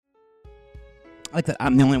I like that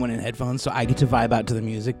I'm the only one in headphones, so I get to vibe out to the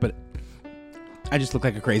music, but I just look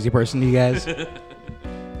like a crazy person to you guys.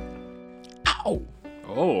 Ow!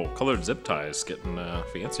 Oh, colored zip ties getting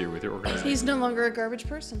fancier with your organization. He's no longer a garbage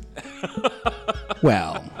person.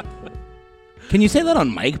 Well, can you say that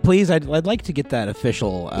on mic, please? I'd like to get that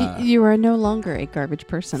official. You are no longer a garbage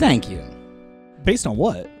person. Thank you. Based on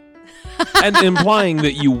what? And implying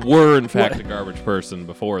that you were, in fact, a garbage person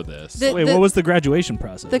before this. Wait, what was the graduation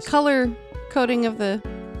process? The color coding of the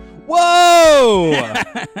Whoa!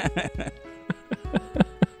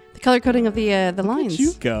 the color coding of the lines. Where'd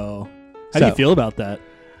you go? How do you feel about that?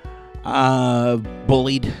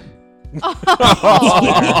 Bullied.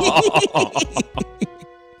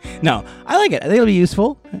 No, I like it. I think it'll be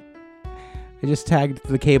useful. I just tagged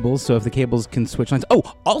the cables, so if the cables can switch lines. Oh,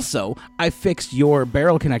 also, I fixed your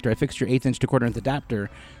barrel connector. I fixed your 1/8 inch to 1/4 inch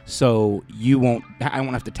adapter, so I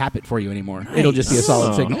won't have to tap it for you anymore. Nice. It'll just be a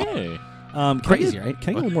solid signal. Hey. Crazy, right?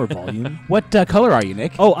 Can I get a little more volume? What color are you,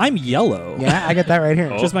 Nick? Oh, I'm yellow. Yeah, I got that right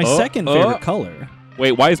here. Which is my second favorite color.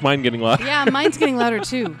 Wait, why is mine getting loud? Yeah, mine's getting louder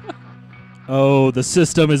too. Oh, the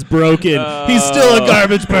system is broken. He's still a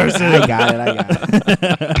garbage person. I got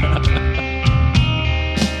it.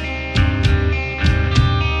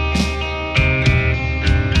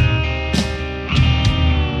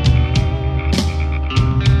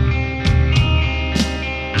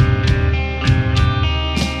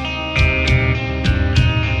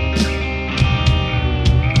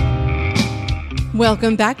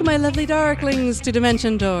 Welcome back, my lovely darklings, to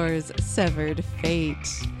Dimension Doors Severed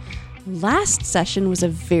Fate. Last session was a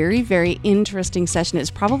very, very interesting session.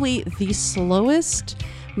 It's probably the slowest,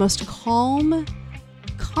 most calm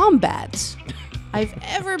combat I've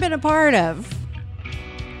ever been a part of.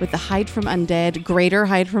 With the hide from undead, greater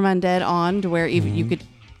hide from undead on, to where even you could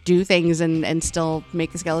do things and still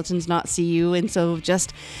make the skeletons not see you. And so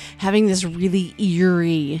just having this really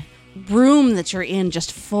eerie room that you're in,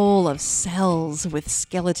 just full of cells with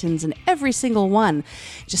skeletons in every single one,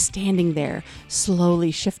 just standing there, slowly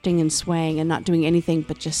shifting and swaying and not doing anything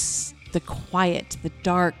but just the quiet, the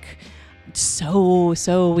dark,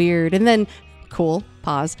 so weird. And then, cool,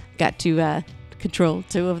 pause, got to control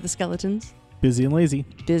 2 of the skeletons. Busy and lazy.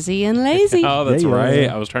 Busy and lazy. Oh, that's Yeah, right.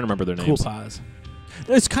 yeah. I was trying to remember their Cool names. pause.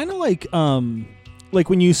 It's kind of like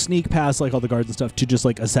when you sneak past like all the guards and stuff to just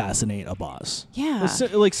like assassinate a boss. Yeah. It's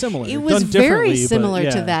like similar. It was Done very differently, similar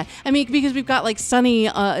but, to yeah. that. I mean, because we've got like Sunny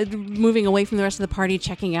moving away from the rest of the party,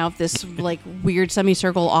 checking out this like weird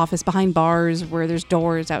semicircle office behind bars where there's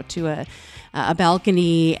doors out to a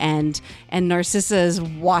balcony, and Narcissa is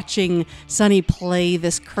watching Sunny play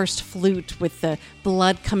this cursed flute with the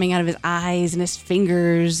blood coming out of his eyes and his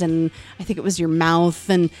fingers, and I think it was your mouth,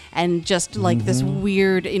 and just like this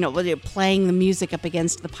weird, playing the music up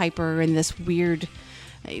against the piper and this weird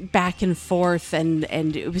back and forth, and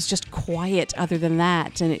it was just quiet other than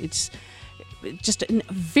that, and it's just a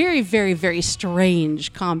very, very, very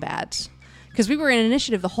strange combat. Because we were in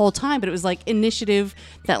initiative the whole time, but it was like initiative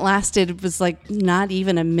that was like not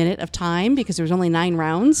even a minute of time, because there was only 9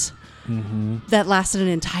 rounds. That lasted an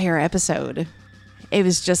entire episode. It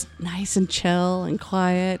was just nice and chill and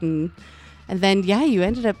quiet, and then you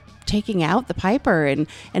ended up taking out the piper,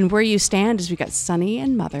 and where you stand is we got Sunny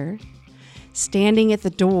and Mother standing at the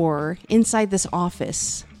door inside this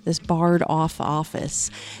office, this barred off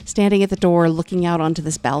office, standing at the door looking out onto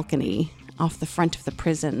this balcony off the front of the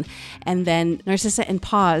prison, and then Narcissa and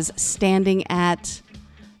Paz standing at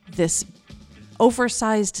this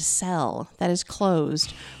oversized cell that is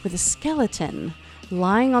closed with a skeleton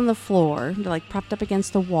lying on the floor, like propped up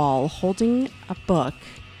against the wall, holding a book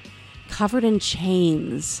covered in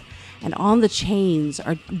chains, and on the chains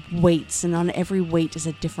are weights, and on every weight is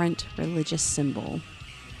a different religious symbol.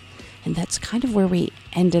 And that's kind of where we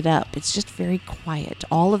ended up. It's just very quiet.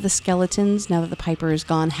 All of the skeletons, now that the piper is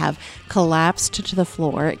gone, have collapsed to the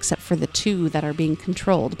floor, except for the 2 that are being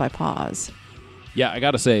controlled by Paz. Yeah, I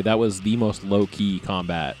gotta say, that was the most low-key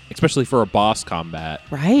combat, especially for a boss combat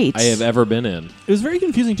Right. I have ever been in. It was very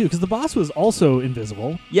confusing too, because the boss was also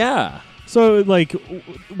invisible. Yeah. So like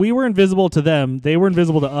we were invisible to them, they were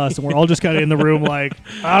invisible to us, and we're all just kind of in the room like,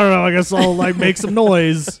 I don't know, I guess I'll like make some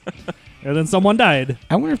noise. And then someone died.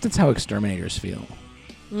 I wonder if that's how exterminators feel.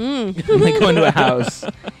 Like going to a house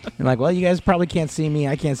and like, well, you guys probably can't see me.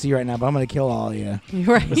 I can't see you right now, but I'm going to kill all of you.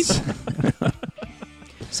 Right.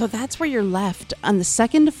 So that's where you're left on the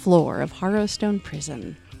 2nd floor of Harrowstone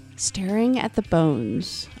Prison, staring at the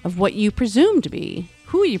bones of what you presume to be,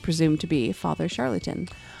 who you presume to be, Father Charlatan.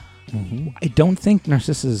 I don't think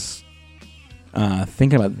Narcissa's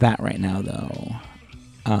thinking about that right now, though.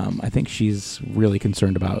 I think she's really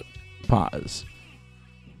concerned about Paz.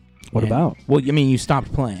 What about? Well, I mean, you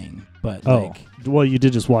stopped playing, but Oh, well, you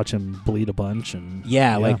did just watch him bleed a bunch, and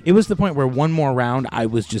like it was the point where one more round, I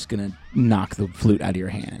was just gonna knock the flute out of your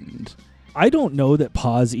hand. I don't know that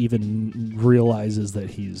Paz even realizes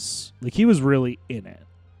that he was really in it.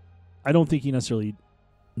 I don't think he necessarily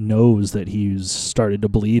knows that he's started to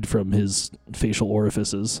bleed from his facial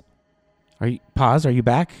orifices. Pause? Are you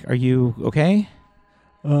back? Are you okay?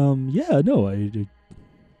 Yeah, no,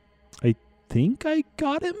 I think I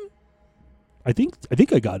got him. I think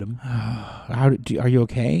I got him. Are you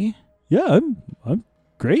okay? Yeah, I'm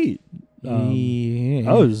great. Yeah.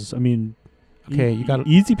 Okay, you got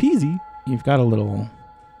easy peasy. You've got a little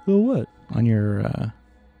Little what? on your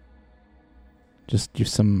just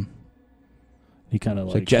some He kind of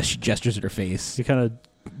like gestures at her face. he kind of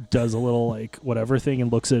does a little like whatever thing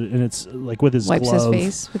and looks at it, and it's like with his Wipes glove.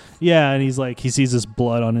 his face. Yeah, and he's like, he sees this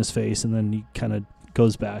blood on his face, and then he kind of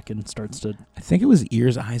goes back and starts to I think it was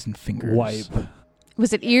ears, eyes, and fingers. wipe.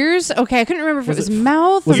 Was it ears? Okay, I couldn't remember if Was it was it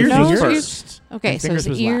mouth Was or it nose. fingers Ears. first? Okay, And so it fingers was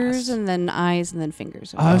was ears last. and then eyes and then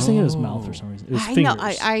fingers. I was thinking it was Oh. mouth for some reason. It was I fingers. know.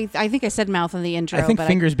 I think I said mouth in the intro. I think but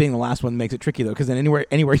fingers being the last one makes it tricky though, because then anywhere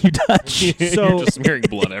you touch, So- You're just smearing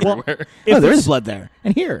blood everywhere. If oh, there it's- is blood there,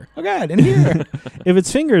 and here, oh god, and here. If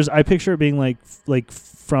it's fingers, I picture it being like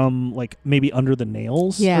from like maybe under the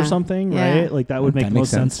nails Yeah. or something, Yeah. right? Like that would make That most makes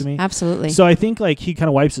sense sense. to me. absolutely. So I think like he kind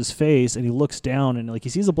of wipes his face and he looks down and like he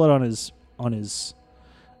sees the blood on his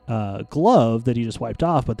glove that he just wiped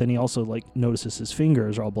off, but then he also like notices his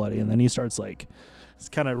fingers are all bloody, and then he starts like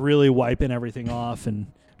kind of really wiping everything off, and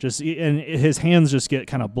his hands just get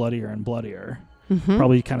kind of bloodier and bloodier, Mhm.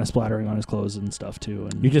 probably kind of splattering on his clothes and stuff too.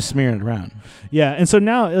 And You're just smearing it around. yeah, and so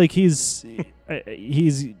now like he's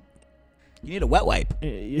You need a wet wipe.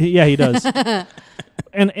 yeah, he does.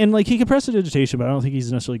 And like he can press prestidigitation, but I don't think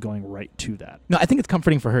he's necessarily going right to that. No, I think it's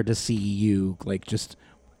comforting for her to see you like just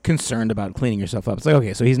concerned about cleaning yourself up. It's like,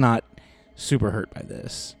 okay, so he's not super hurt by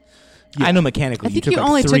this. Yeah. I know mechanically I think took you like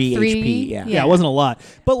only took 3 3. HP. Yeah. Yeah, it wasn't a lot,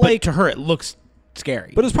 but But like, to her, it looks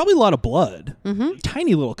scary. but it was probably a lot of blood. Mhm.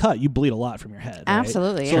 Tiny little cut. You bleed a lot from your head. Right?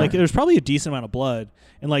 Absolutely. So yeah. like, there's probably a decent amount of blood,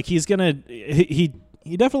 and like he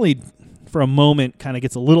definitely for a moment kind of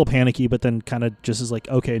gets a little panicky, but then kind of just is like,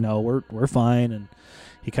 okay, no, we're fine, and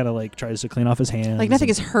he kind of like tries to clean off his hands. like nothing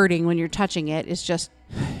and, is hurting when you're touching it. It's just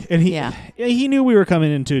and yeah. he knew we were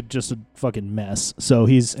coming into just a fucking mess. So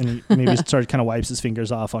he maybe started kind of wipes his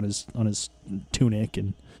fingers off on his tunic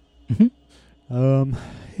and Mhm.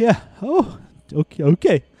 yeah. Oh,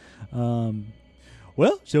 okay.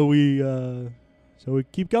 Well, shall we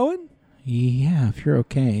keep going? Yeah, if you're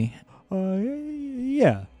okay.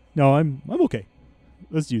 Yeah. No, I'm okay.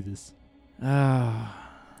 Let's do this.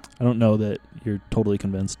 I don't know that you're totally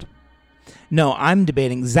convinced. No, I'm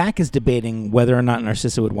debating. Zach is debating whether or not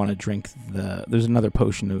Narcissa would want to drink there's another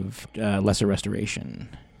potion of lesser restoration.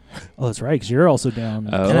 Oh, that's right, because you're also down.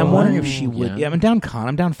 And I'm wondering if she Oh, would. yeah. Yeah, I'm down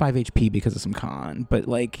 5 HP because of some con. But,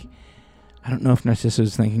 like, I don't know if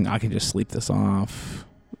Narcissa's thinking I can just sleep this off.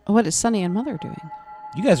 What is Sunny and Mother doing?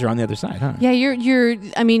 You guys are on the other side, huh? Yeah, you're.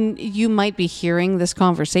 I mean, you might be hearing this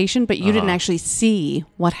conversation, but you didn't Uh-huh. actually see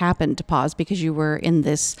what happened to Paz because you were in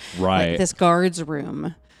this Right. this guard's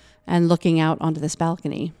room and looking out onto this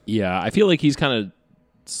balcony. Yeah, I feel like he's kind of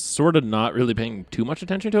sort of not really paying too much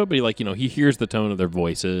attention to it, but he hears the tone of their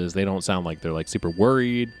voices. They don't sound like they're like super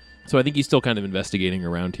worried. So I think he's still kind of investigating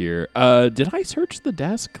around here. Did I search the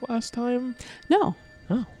desk last time? No,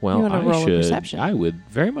 Oh, You well, wanna I roll a should. perception. I would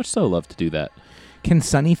very much so love to do that. Can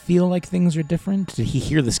Sunny feel like things are different? Did he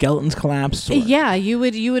hear the skeletons collapse? Or? yeah, you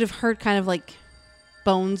would have heard kind of like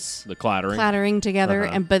bones The clattering. clattering together,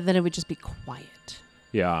 Uh-huh. but then it would just be quiet.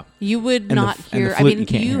 Yeah. You would the not f- and the hear. I flute mean, you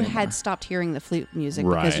can't hear had anymore. stopped hearing the flute music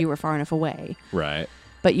because Right. you were far enough away. Right.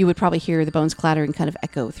 But you would probably hear the bones clattering kind of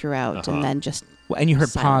echo throughout, Uh-huh. and then just Well, and you heard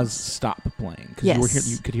Silence. Paz stop playing. 'Cause yes,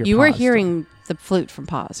 you could hear you were Paz still. hearing the flute from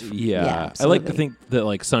Paz. Yeah. I like to absolutely. think that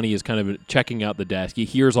like Sonny is kind of checking out the desk. He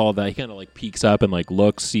hears all that. He kind of like peeks up and like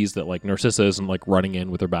looks, sees that like Narcissa isn't like running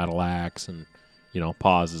in with her battle axe, and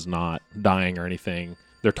Paz is not dying or anything.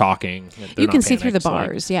 They're talking. They're You not can see through the panicked, like-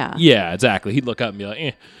 bars. Yeah. Yeah, exactly. He'd look up and be like,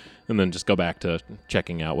 eh, and then just go back to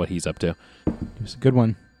checking out what he's up to. It was a good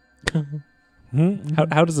one.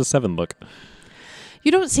 How does a 7 look?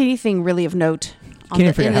 You don't see anything really of note on Can't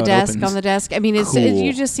the, figure in out the how it desk. opens. On the desk. I mean, it's Cool.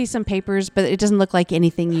 you just see some papers, but it doesn't look like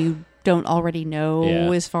anything you don't already know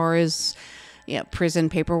Yeah. as far as prison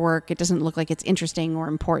paperwork. It doesn't look like it's interesting or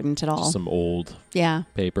important at all. Just some old Yeah.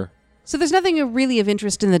 paper. So there's nothing really of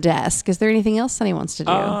interest in the desk. Is there anything else Sunny wants to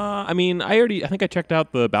do? I mean, I think I checked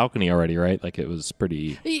out the balcony already, right? Like it was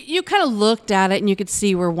pretty. You kind of looked at it and you could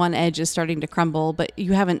see where one edge is starting to crumble, but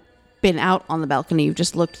you haven't been out on the balcony. You've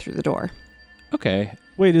just looked through the door. Okay.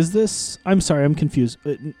 Wait, is this? I'm sorry, I'm confused.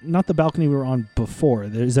 Not the balcony we were on before.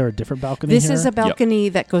 Is there a different balcony This here? is a balcony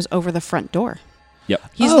that goes over the front door. Yep.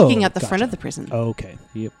 He's Oh, looking at the front gotcha. of the prison. Okay.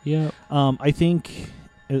 Yep. I think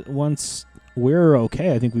once we're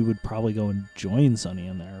okay, I think we would probably go and join Sunny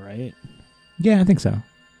in there, right? Yeah, I think so.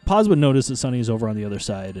 Paz would notice that Sunny is over on the other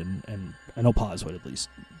side, and I know Paz would at least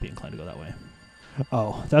be inclined to go that way.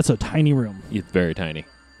 Oh, that's a tiny room. It's very tiny.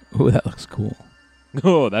 Ooh, that looks cool.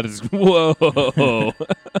 Oh, that is whoa!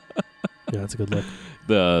 Yeah, that's a good look.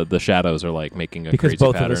 The shadows are like making a Because crazy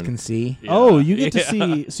both pattern. of us can see. Yeah. Oh, you get to Yeah.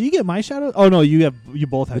 see. So you get my shadow. Oh no, you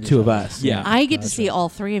both have The your two of shadows. us. Yeah. I get to Gotcha. see all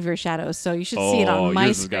three of your shadows, so you should see it on my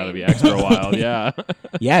yours has screen. got to be extra wild. Yeah.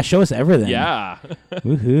 Yeah, show us everything. Yeah.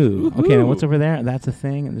 Woohoo. Okay, now what's over there? That's a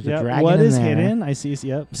thing. And there's a Yep. dragon What in is there. hidden? I see.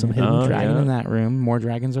 Yep. Some hidden Oh, Dragon yeah. in that room. More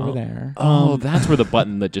dragons over Oh. there. Oh, that's where the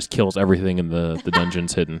button that just kills everything in the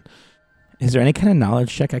dungeon's hidden. Is there any kind of knowledge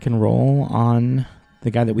check I can roll on the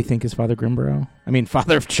guy that we think is Father Grimborough? I mean,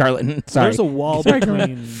 Father of Charlatan. Sorry. There's a wall Sorry,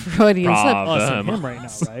 between Freudian slip. us Them. and him right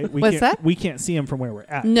now, right? What's that? We can't see him from where we're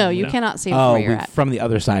at. No, can we? you cannot see him Oh, where you're at. from the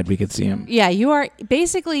other side we could see him. Yeah, you are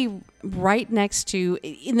basically right next to,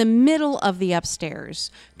 in the middle of the upstairs,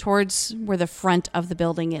 towards where the front of the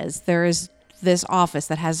building is. There is this office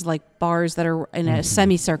that has like bars that are in a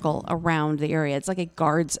semicircle around the area. It's like a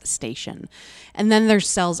guards station. And then there's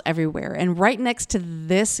cells everywhere. And right next to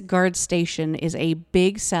this guard station is a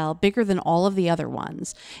big cell, bigger than all of the other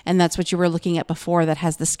ones. And that's what you were looking at before, that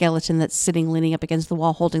has the skeleton that's sitting leaning up against the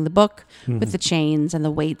wall holding the book with the chains and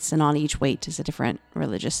the weights. And on each weight is a different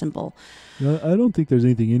religious symbol. I don't think there's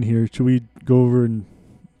anything in here. Should we go over and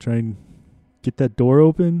try and get that door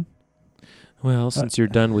open? Well, since you're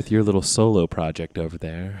done with your little solo project over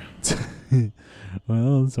there,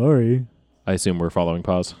 Well, sorry. I assume we're following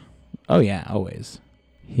pause. Oh, yeah, always.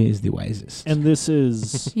 He is the wisest. And this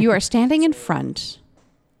is You are standing in front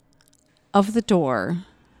of the door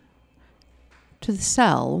to the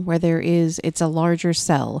cell where it's a larger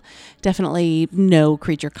cell. Definitely no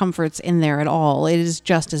creature comforts in there at all. It is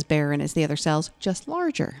just as barren as the other cells, just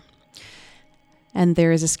larger. And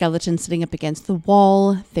there is a skeleton sitting up against the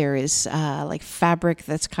wall. There is like fabric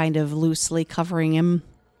that's kind of loosely covering him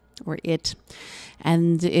or it.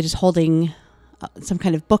 And it is holding some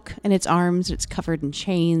kind of book in its arms. It's covered in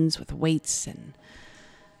chains with weights and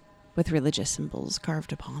with religious symbols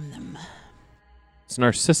carved upon them. It's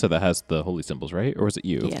Narcissa that has the holy symbols, right? Or was it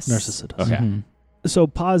you? Yes. Narcissa does. Okay. Mhm. So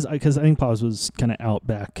Paz, because I think Paz was kind of out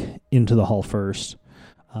back into the hall first.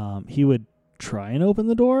 He would try and open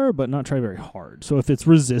the door, but not try very hard. So if it's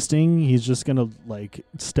resisting, he's just gonna like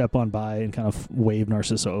step on by and kind of wave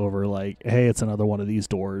Narcissa over, like, "Hey, it's another one of these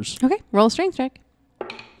doors." Okay, roll a strength check.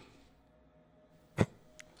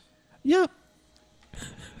 Yeah,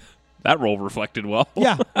 That roll reflected well.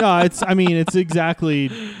 yeah. No, it's. I mean, it's exactly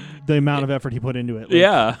the amount of effort he put into it. Like,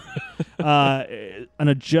 Yeah. an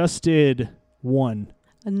adjusted 1.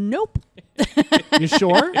 Nope. You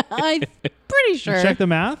sure? I'm pretty sure. Check the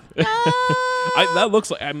math. That looks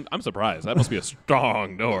like I'm surprised. That must be a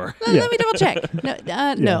strong door. Yeah. Let me double check.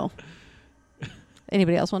 No. No.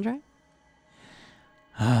 Anybody else want to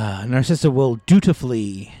try? Narcissa will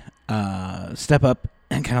dutifully step up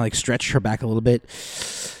and kind of like stretch her back a little bit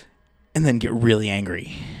and then get really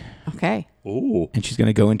angry. Okay. Ooh. And she's going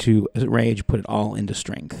to go into rage, put it all into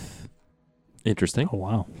strength. Interesting. Oh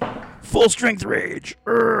wow. Full strength rage.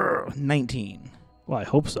 19. Well, I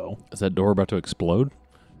hope so. Is that door about to explode?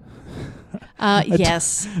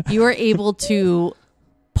 Yes. You are able to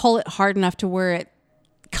pull it hard enough to where it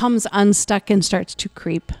comes unstuck and starts to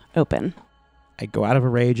creep open. I go out of a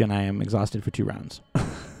rage and I am exhausted for 2 rounds.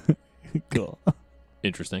 Cool.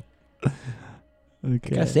 Interesting.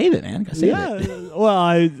 Okay. Gotta save it, man. Gotta save it.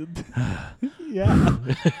 Well, yeah.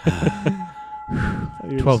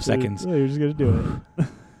 12 seconds. You're just gonna do it.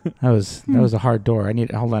 That was a hard door. I need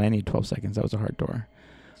 12 seconds. That was a hard door.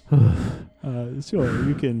 Sure,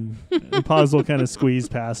 you can. Paz will kind of squeeze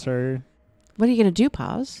past her. What are you going to do,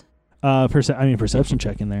 Pause? Perception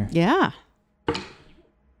check in there. Yeah.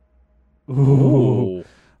 Ooh.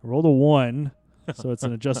 I rolled a 1, so it's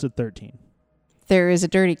an adjusted 13. There is a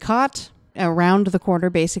dirty cot around the corner,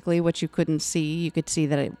 basically, which you couldn't see. You could see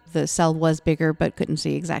that the cell was bigger, but couldn't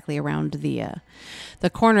see exactly around the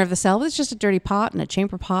corner of the cell. But it's just a dirty pot and a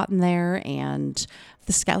chamber pot in there, and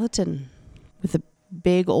the skeleton with a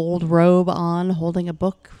big old robe on, holding a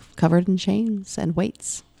book covered in chains and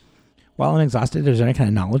weights. While I'm exhausted, is there any kind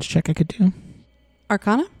of knowledge check I could do?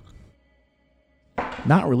 Arcana?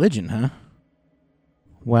 Not religion, huh?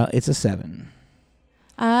 Well, it's a 7.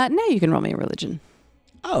 Now you can roll me a religion.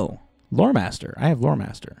 Oh, Lore Master. I have Lore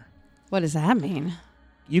Master. What does that mean?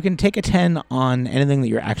 You can take a 10 on anything that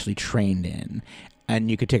you're actually trained in,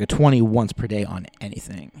 and you could take a 20 once per day on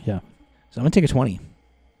anything. Yeah. So I'm going to take a 20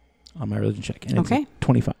 on my religion check, and it's Okay. a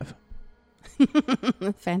 25.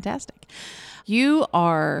 Fantastic. You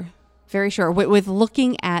are very sure. With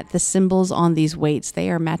looking at the symbols on these weights, they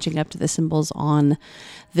are matching up to the symbols on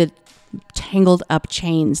the tangled up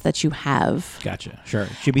chains that you have. Gotcha. Sure.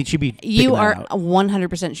 She'd be You picking that are out.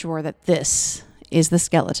 100% sure that this is the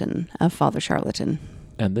skeleton of Father Charlatan.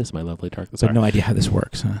 And this, my lovely Tark. But no idea how this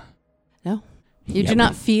works, huh? No. You Yeah, do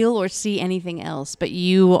not feel or see anything else, but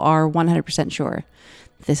you are 100% sure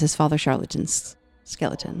this is Father Charlatan's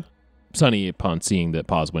skeleton. Sonny, upon seeing that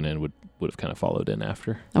Paz went in, would have kind of followed in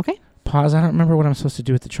after. Okay. Pause. I don't remember what I'm supposed to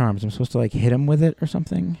do with the charms. I'm supposed to like hit him with it or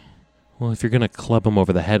something. Well, if you're going to club him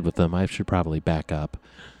over the head with them, I should probably back up.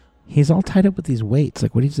 He's all tied up with these weights.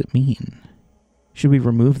 Like, what does it mean? Should we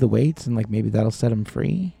remove the weights and like maybe that'll set him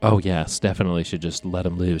free? Oh, yes, definitely should just let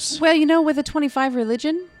him loose. Well, with a 25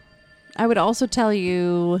 religion, I would also tell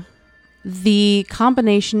you the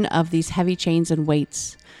combination of these heavy chains and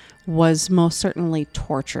weights was most certainly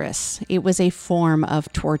torturous. It was a form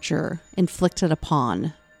of torture inflicted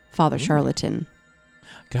upon Father Charlatan.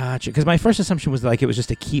 Gotcha. Because my first assumption was like it was just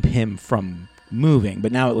to keep him from moving,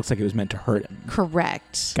 but now it looks like it was meant to hurt him.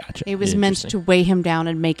 Correct. Gotcha. It was meant to weigh him down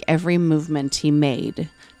and make every movement he made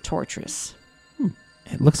torturous.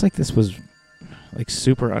 It looks like this was like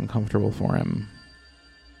super uncomfortable for him.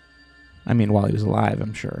 I mean, while he was alive,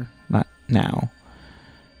 I'm sure. Not now.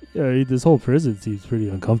 Yeah, this whole prison seems pretty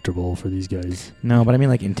uncomfortable for these guys. No, but I mean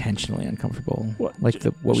like intentionally uncomfortable. What? Like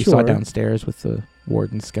what we saw Sure. downstairs with the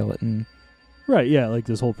warden skeleton. Right, yeah, like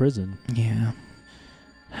this whole prison. Yeah.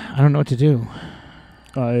 I don't know what to do.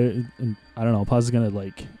 I don't know. Paz is going to,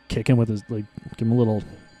 like, kick him with his, like, give him a little,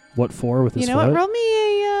 what for with his You know foot? what? Roll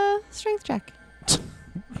me a strength check.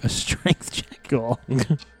 A strength check. Cool.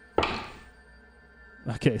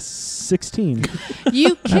 Okay, 16.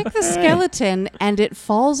 You kick the skeleton and it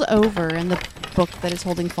falls over and the book that it's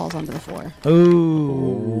holding falls onto the floor.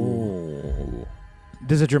 Oh.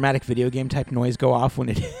 Does a dramatic video game type noise go off when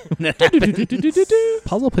it happens?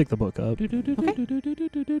 Paz will pick the book up.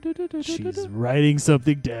 She's writing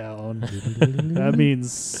something down. That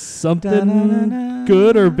means something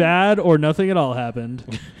good or bad or nothing at all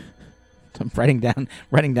happened. I'm writing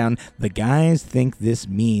down. The guys think this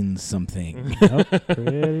means something. Yep,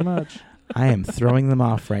 pretty much. I am throwing them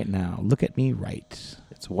off right now. Look at me write.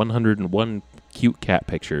 It's 101 cute cat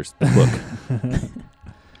pictures, the book.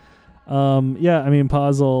 Yeah, I mean,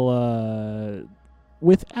 Paz will,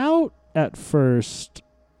 without at first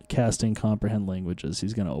casting comprehend languages,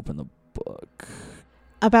 he's going to open the book.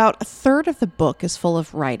 About a third of the book is full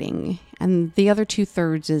of writing, and the other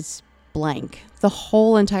 2/3 is blank. The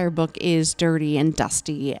whole entire book is dirty and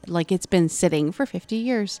dusty, like it's been sitting for 50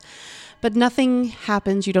 years. But nothing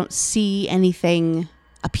happens. You don't see anything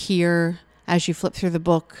appear as you flip through the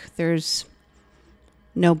book. There's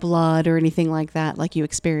no blood or anything like that, like you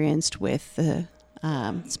experienced with the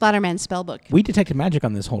Splatterman spellbook. We detected magic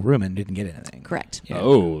on this whole room and didn't get anything. Correct. Yeah.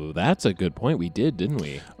 Oh, that's a good point. We did, didn't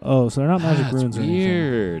we? Oh, so they're not magic That's runes or anything.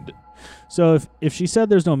 weird. So if she said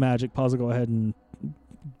there's no magic, Paz will go ahead and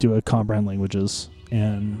do a comprehend languages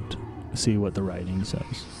and see what the writing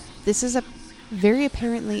says. This is very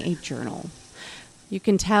apparently a journal. You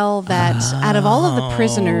can tell that out of all of the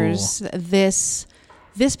prisoners, this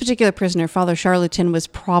particular prisoner, Father Charlatan, was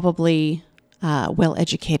probably well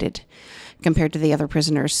educated compared to the other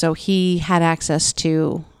prisoners. So he had access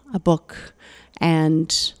to a book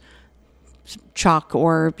and chalk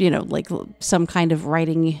or, like some kind of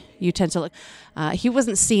writing utensil. He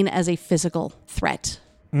wasn't seen as a physical threat.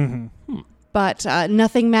 Mm-hmm. But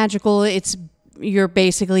nothing magical. You're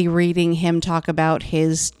basically reading him talk about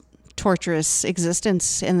his torturous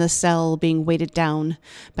existence in the cell, being weighted down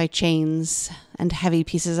by chains and heavy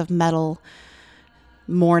pieces of metal,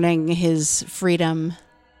 mourning his freedom.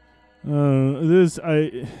 It's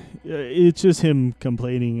just him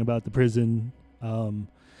complaining about the prison.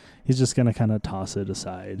 He's just gonna kind of toss it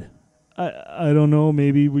aside. I don't know.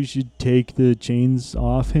 Maybe we should take the chains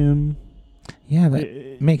off him. Yeah,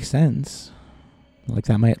 that makes sense. Like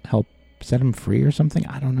that might help set him free or something.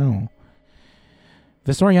 I don't know.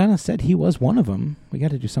 Visoriana said he was one of them. We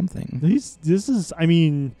got to do something.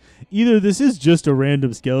 Either this is just a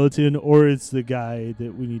random skeleton or it's the guy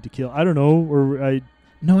that we need to kill. I don't know.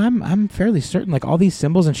 No, I'm fairly certain. Like all these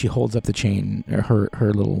symbols, and she holds up the chain, or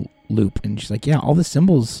her little loop, and she's like, "Yeah, all the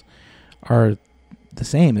symbols are the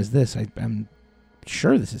same as this. I'm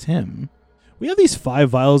sure this is him." We have these 5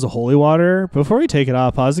 vials of holy water. Before we take it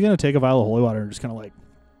off, I was going to take a vial of holy water and just kind of like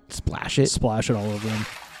Splash it. splash it all over him.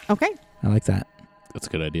 Okay. I like that. That's a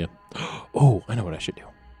good idea. Oh, I know what I should do.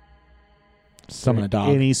 Summon a dog.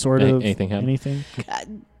 Any sort of Anything happen? anything.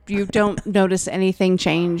 You don't notice anything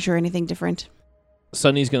change or anything different.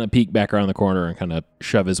 Sonny's going to peek back around the corner and kind of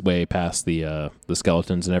shove his way past the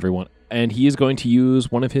skeletons and everyone. And he is going to use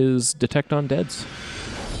one of his Detect Undeads.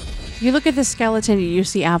 You look at the skeleton, you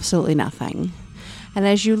see absolutely nothing. And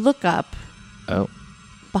as you look up,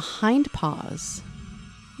 behind Paws,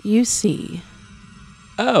 you see...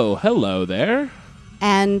 Oh, hello there.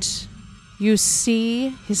 And you see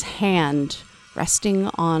his hand resting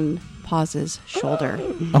on Paws's shoulder.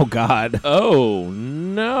 Oh, God. Oh,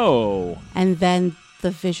 no. And then the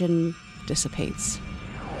vision dissipates.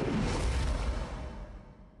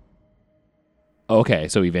 Okay,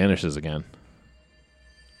 so he vanishes again.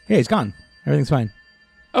 Hey, he's gone. Everything's fine.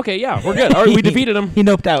 Okay, yeah, we're good. All right, we defeated him. He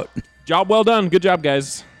noped out. Job well done. Good job,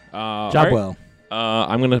 guys. Job well.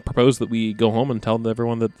 I'm going to propose that we go home and tell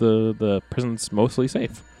everyone that the prison's mostly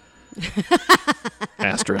safe.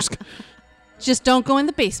 Asterisk. Just don't go in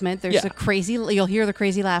the basement. There's Yeah. a crazy... You'll hear the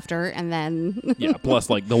crazy laughter, and then... Yeah, plus,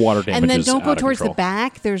 like, the water damage and then is don't go out of towards control. the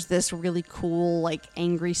back. There's this really cool, like,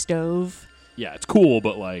 angry stove. Yeah, it's cool,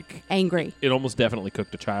 but, like, Angry. it almost definitely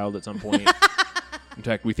cooked a child at some point. In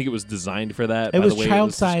fact, we think it was designed for that. It by was the way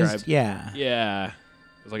child-sized. It was described. Yeah. Yeah.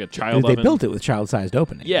 It was like a child They oven. built it with child-sized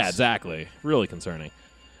openings. Yeah, exactly. Really concerning.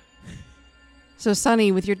 So,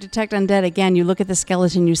 Sonny, with your Detect Undead, again, you look at the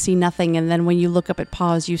skeleton, you see nothing, and then when you look up at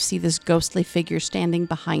Paws, you see this ghostly figure standing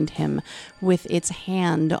behind him with its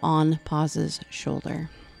hand on Paws's shoulder.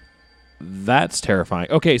 That's terrifying.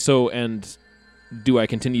 Okay, so, and do I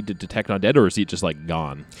continue to detect undead, or is he just, like,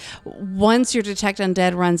 gone? Once your Detect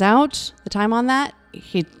Undead runs out, the time on that,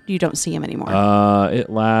 you don't see him anymore. It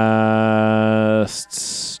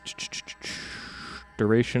lasts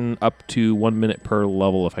duration up to 1 minute per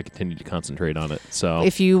level if I continue to concentrate on it. So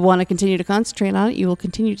If you want to continue to concentrate on it, you will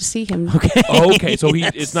continue to see him. Okay. okay, so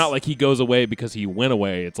Yes. it's not like he goes away because he went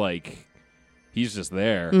away. It's like he's just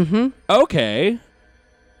there. Mm-hmm. Okay.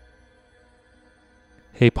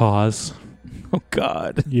 Hey, pause. Oh,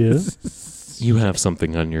 God. Yes. You have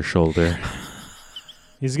something on your shoulder.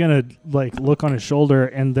 He's gonna like look on his shoulder,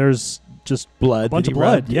 and there's just Blood. a bunch Did of he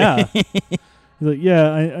blood. rub? Yeah. He's like,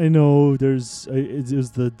 yeah, I know. There's it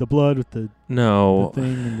was the blood with the No, thing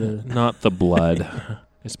and the. not the blood.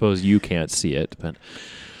 I suppose you can't see it, but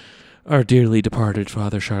our dearly departed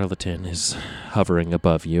Father Charlatan is hovering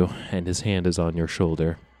above you, and his hand is on your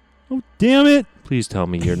shoulder. Oh, damn it! Please tell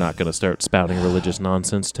me you're not going to start spouting religious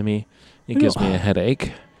nonsense to me. It I gives don't- me a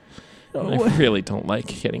headache. Oh, I really don't like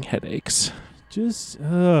getting headaches. just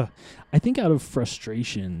I think out of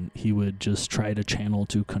frustration, he would just try to channel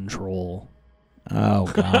to control. Oh,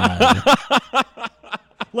 God.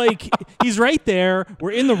 Like he's right there.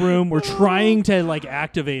 We're in the room. We're trying to like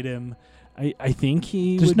activate him. I think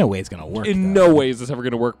he. There's would, no way it's going to work. In though. no way is this ever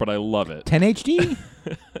going to work, but I love it. 10 HD?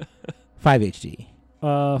 5 HD.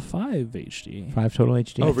 5 HD. 5 total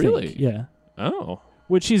HD. Oh, I think. really? Yeah, Oh.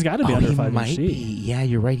 which he's got to be under he 5 might HD. be. Yeah,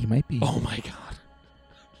 you're right. He might be. Oh, my God.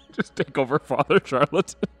 Just take over Father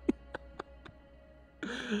Charlatan.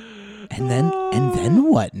 And then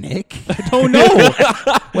what, Nick? Oh no!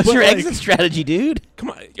 What's But, your like- exit strategy, dude? Come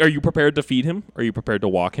on. Are you prepared to feed him? Are you prepared to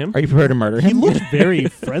walk him? Are you prepared to murder He him? looked very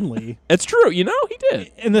friendly. It's true. You know, he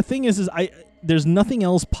did. And the thing is there's nothing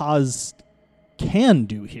else Paz can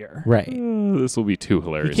do here. Right. This will be too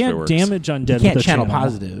hilarious. He if it can't works. damage undead. He can't with a channel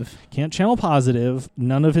positive. Can't channel positive.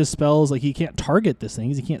 None of his spells, like he can't target this thing.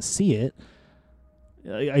 'Cause he can't see it.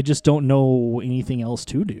 I just don't know anything else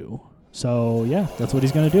to do. So yeah, that's what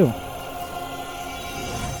he's gonna do.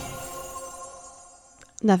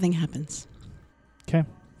 Nothing happens. Okay.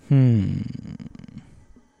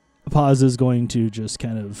 Paz is going to just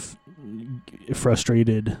kind of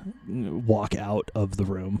frustrated walk out of the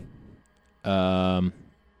room. The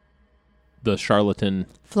charlatan.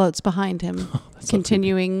 Floats behind him, That's so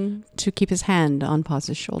continuing to keep his hand on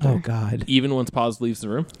Paz's shoulder. Oh, God. creepy. Even once Paz leaves the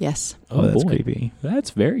room. Yes. Oh, that's boy. creepy. That's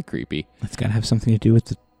very creepy. It's got to have something to do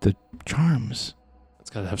with the charms. It's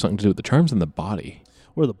got to have something to do with the charms in the body.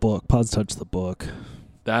 Or the book. Paz touched the book.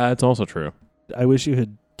 That's also true. I wish you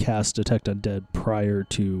had cast Detect Undead prior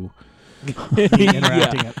to me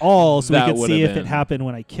interacting at all, so That we could would see have if it been- happened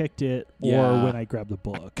when I kicked it or Yeah. when I grabbed the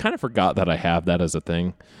book. Kind of forgot that I have that as a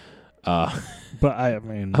thing. But I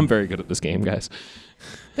mean, I'm very good at this game, guys.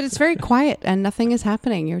 But it's very quiet and nothing is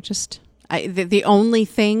happening. You're just... the only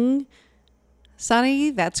thing, Sonny,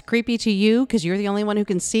 that's creepy to you, because you're the only one who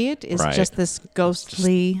can see it, is Right. just this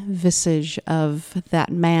ghostly visage of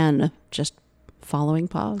that man just following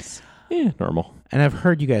Paz. Yeah, normal. And I've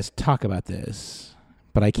heard you guys talk about this,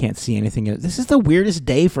 but I can't see anything. This is the weirdest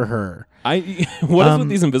day for her. What is with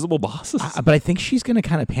these invisible bosses? But I think she's going to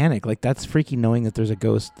kind of panic. Like, that's freaky knowing that there's a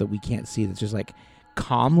ghost that we can't see that's just, like,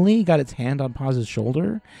 calmly got its hand on Paz's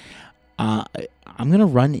shoulder. I'm going to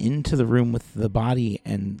run into the room with the body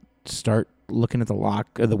and start looking at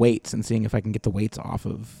the weights and seeing if I can get the weights off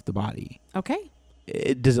of the body. Okay.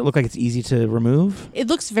 Does it look like it's easy to remove? It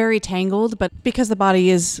looks very tangled, but because the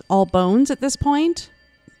body is all bones at this point,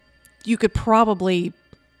 you could probably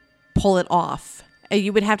pull it off.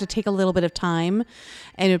 You would have to take a little bit of time,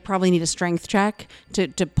 and it would probably need a strength check to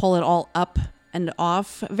pull it all up and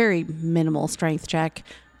off. Very minimal strength check,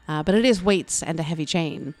 but it is weights and a heavy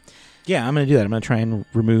chain. Yeah, I'm going to do that. I'm going to try and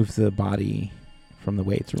remove the body from the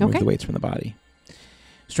weights. Remove the weights from the body.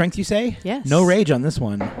 Strength, you say? Yes. No rage on this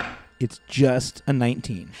one. It's just a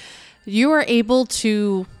 19. You are able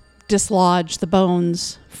to dislodge the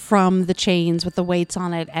bones from the chains with the weights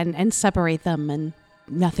on it and separate them, and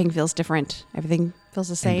nothing feels different. Everything feels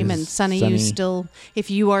the same. And Sunny, you still, if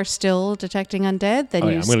you are still detecting undead, then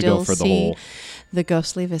you still see the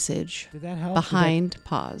ghostly visage behind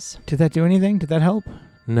Paz. Did that do anything? Did that help?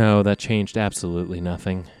 No, that changed absolutely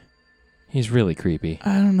nothing. He's really creepy.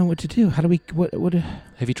 I don't know what to do. How do we... What?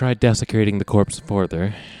 Have you tried desecrating the corpse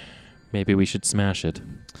further? Maybe we should smash it.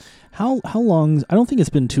 How long? I don't think it's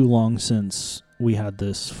been too long since we had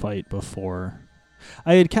this fight before.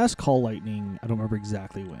 I had cast Call Lightning. I don't remember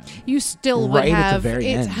exactly when. You still would right have at the very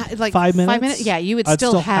end. like 5 minutes. 5 minutes. Yeah, you would I'd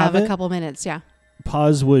still have it. a couple minutes. Yeah,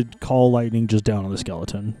 Paz would Call Lightning just down on the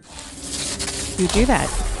skeleton. you do that.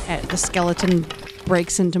 The skeleton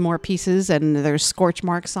breaks into more pieces, and there's scorch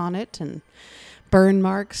marks on it and burn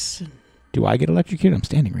marks. Do I get electrocuted? I'm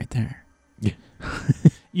standing right there. Yeah.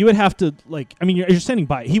 You would have to, like, I mean, you're standing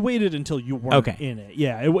by. He waited until you weren't in it.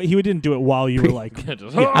 Yeah, he didn't do it while you were like...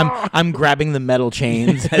 I'm grabbing the metal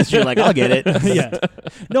chains as you're like, I'll get it. Yeah.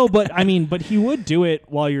 No, but he would do it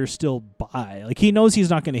while you're still by. Like, he knows he's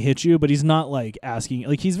not going to hit you, but he's not, like, asking.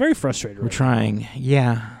 Like, he's very frustrated. We're trying.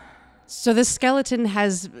 Yeah. So the skeleton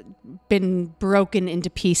has been broken into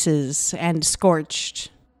pieces and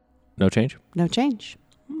scorched. No change? No change.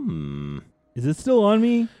 Is it still on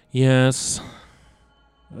me? Yes.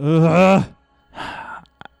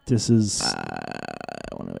 This is... I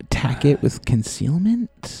want to attack it with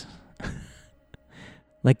concealment.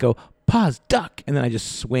 Like go, Paz, duck. And then I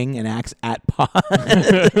just swing an axe at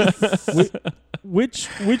Paz. Which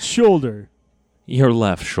shoulder? Your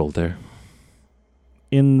left shoulder.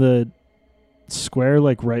 In the square,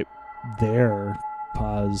 like right there,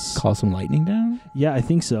 Paz. Call some lightning down? Yeah, I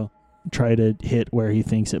think so. Try to hit where he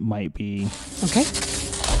thinks it might be. Okay.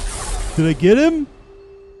 Did I get him?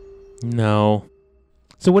 No.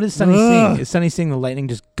 So what is Sunny seeing? Is Sunny seeing the lightning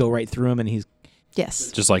just go right through him and he's...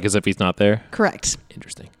 Yes. Just like as if he's not there? Correct.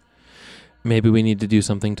 Interesting. Maybe we need to do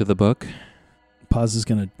something to the book? Paz is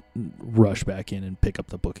going to rush back in and pick up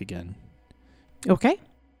the book again. Okay.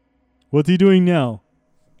 What's he doing now?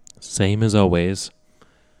 Same as always.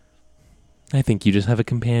 I think you just have a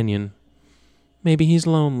companion. Maybe he's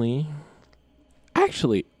lonely.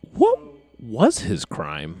 Actually, what was his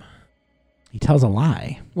crime? He tells a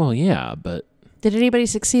lie. Well, yeah, but... Did anybody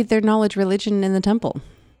succeed their knowledge religion in the temple?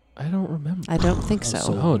 I don't remember. I don't think so.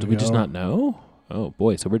 Oh, did we just not know? Oh,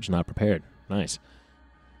 boy, so we're just not prepared. Nice.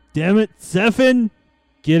 Damn it, Zephin!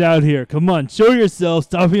 Get out here. Come on, show yourself.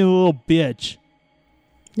 Stop being a little bitch.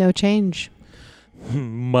 No change.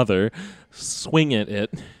 Mother, swing at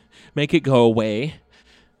it. Make it go away.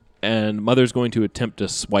 And Mother's going to attempt to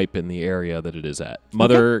swipe in the area that it is at.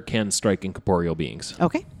 Mother can strike incorporeal beings.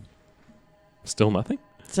 Okay. Still nothing?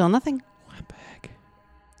 Still nothing. What the heck?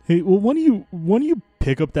 Hey, well, why don't you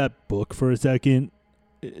pick up that book for a second?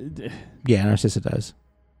 Yeah, Narcissa does.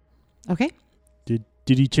 Okay.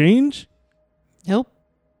 Did he change? Nope.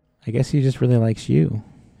 I guess he just really likes you.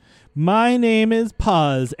 My name is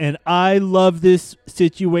Paz, and I love this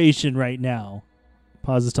situation right now.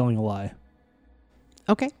 Paz is telling a lie.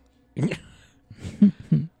 Okay.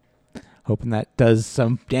 Hoping that does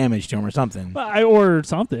some damage to him or something. I ordered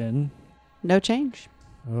something. No change.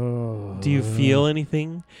 Oh. Do you feel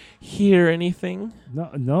anything? Hear anything?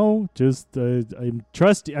 No. Just I'm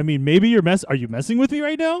trusting. I mean, maybe are you messing with me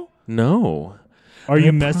right now? No. Are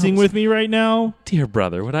you messing with me right now? Dear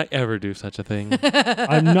brother, would I ever do such a thing?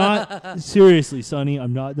 I'm not. Seriously, Sonny,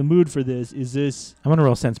 I'm not in the mood for this. Is this... I'm going to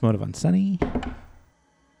roll sense motive on Sunny.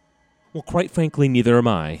 Well, quite frankly, neither am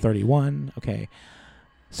I. 31. Okay.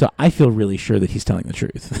 So I feel really sure that he's telling the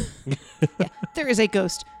truth. Yeah, there is a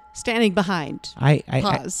ghost standing behind.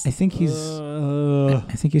 Pause. I think he's telling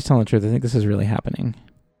the truth. I think this is really happening.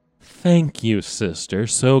 Thank you, sister.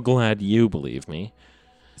 So glad you believe me.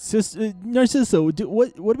 Narciso,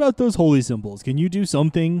 what about those holy symbols? Can you do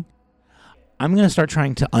something? I'm going to start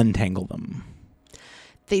trying to untangle them.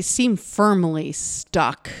 They seem firmly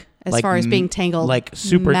stuck as Like far as being tangled,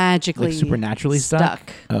 magically, supernaturally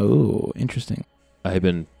stuck. Oh, interesting. I've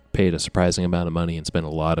been paid a surprising amount of money and spent a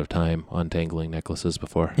lot of time untangling necklaces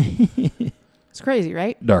before. It's crazy,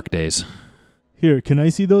 right? Dark days. Here, can I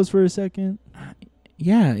see those for a second?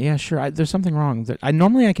 Yeah, sure. There's something wrong.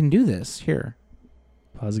 Normally I can do this. Here.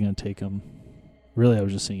 I was going to take them. Really, I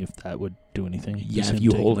was just seeing if that would do anything. Yeah, Just if him you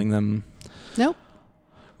taking holding them. Nope.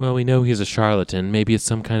 Well, we know he's a charlatan. Maybe it's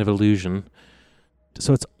some kind of illusion.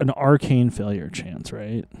 So it's an arcane failure chance,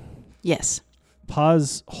 right? Yes.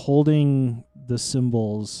 Paz holding the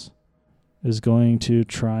symbols is going to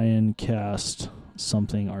try and cast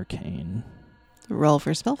something arcane. Roll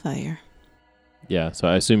for spell failure. Yeah, so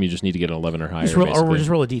I assume you just need to get an 11 or higher. Just roll, or basically. just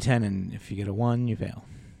roll a d10, and if you get a 1, you fail.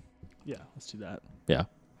 Yeah, let's do that. Yeah.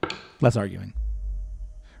 Less arguing.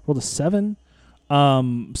 Rolled a 7.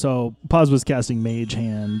 So Paz was casting Mage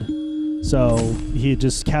Hand. So he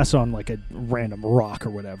just cast on like a random rock or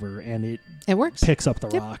whatever, and it works. picks up the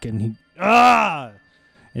Yep. rock, and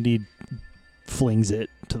he flings it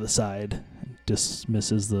to the side, and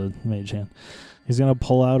dismisses the Mage Hand. He's gonna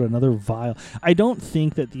pull out another vial. I don't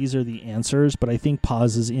think that these are the answers, but I think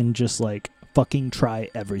Paz is in just like fucking try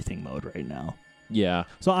everything mode right now. Yeah.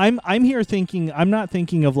 So I'm here thinking, I'm not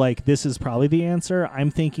thinking of like this is probably the answer.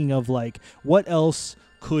 I'm thinking of like what else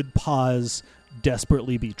could Paz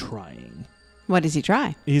desperately be trying. What does he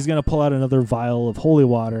try? He's going to pull out another vial of holy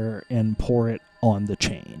water and pour it on the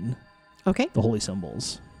chain. Okay. The holy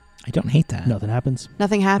symbols. I don't hate that. Nothing happens.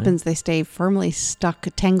 Nothing happens. They stay firmly stuck,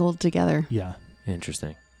 tangled together. Yeah.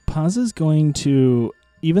 Interesting. Paz is going to,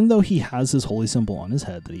 even though he has his holy symbol on his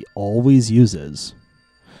head that he always uses,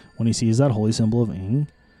 when he sees that holy symbol of Ing,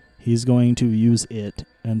 he's going to use it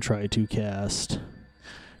and try to cast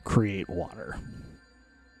Create Water.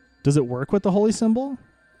 Does it work with the holy symbol?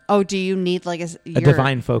 Oh, do you need like A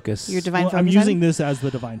divine focus. your divine focus? I'm using item? this as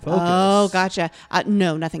the divine focus. Oh, gotcha.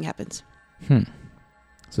 No, nothing happens. So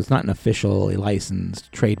it's not an officially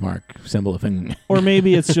licensed trademark symbol of thing. Or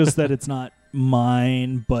maybe it's just that it's not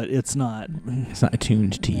mine, but it's not. It's not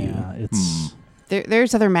attuned to you. Yeah, it's.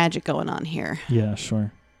 There's other magic going on here. Yeah,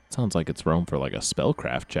 sure. Sounds like it's room for like a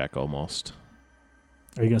spellcraft check almost.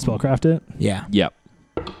 Are you gonna spellcraft it? Yeah. Yep.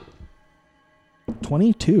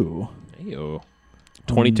 22. Ayo.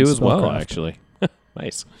 22 as well, spellcraft. actually.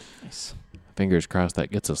 Nice. Fingers crossed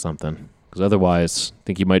that gets us something. Because otherwise, I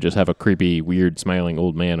think you might just have a creepy, weird, smiling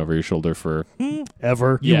old man over your shoulder for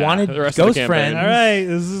Ever. You Yeah, wanted the rest of the Ghost campaign. Friends. All right,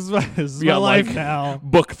 this is We my got, life like, now.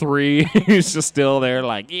 book 3. He's just still there,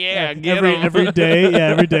 like, yeah, get him. Every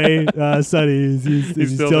day. Sonny, is he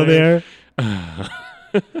still there?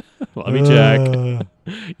 Let me check.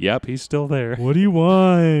 Yep, he's still there. What do you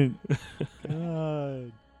want?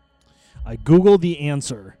 God. I Googled the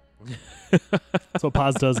answer. That's what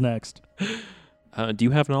Paz does next. Do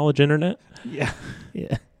you have knowledge internet? Yeah.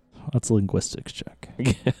 That's a linguistics check.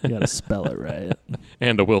 You gotta spell it right.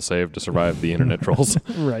 And a will save to survive the internet trolls.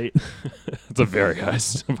 Right. It's a very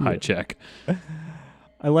high check.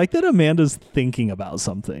 I like that Amanda's thinking about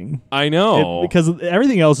something. I know. Because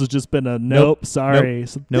everything else has just been a nope, sorry.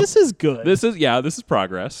 So Nope. this is good. This is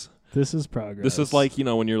progress. This is progress. This is like,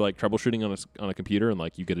 when you're like troubleshooting on a computer and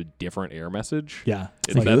like you get a different error message. Yeah.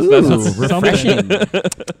 It's like, that's Ooh, something. refreshing.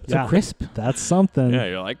 Yeah. Crisp. That's something. yeah,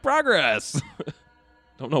 you're like progress.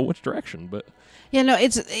 Don't know which direction, but Yeah, no,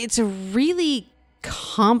 it's a really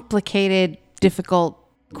complicated, difficult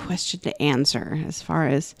question to answer as far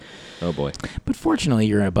as oh boy, But fortunately,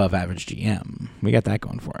 you're above average GM. We got that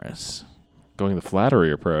going for us. going the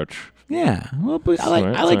flattery approach. Yeah. Well, but I like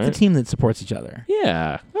Alright, the alright. team that supports each other.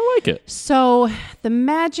 Yeah, I like it. So the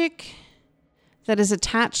magic that is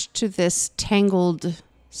attached to this tangled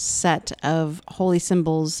set of holy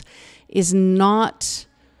symbols is not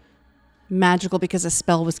magical because a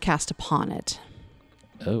spell was cast upon it.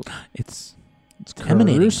 Oh, It's It's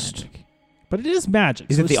emanating cursed. magic. But it is magic.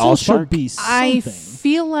 Is so it the still All-Spark? should be I something.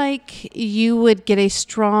 feel like you would get a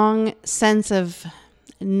strong sense of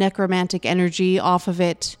necromantic energy off of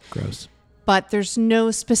it, Gross. but there's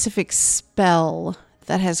no specific spell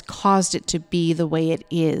that has caused it to be the way it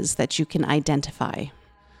is that you can identify.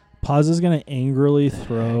 Paz is going to angrily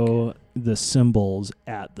throw the symbols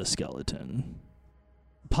at the skeleton.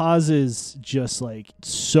 Paz is just like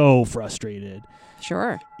so frustrated.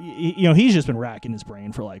 Sure. He's just been racking his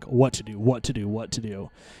brain for like what to do.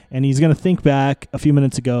 And he's going to think back a few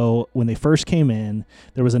minutes ago when they first came in,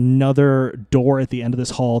 there was another door at the end of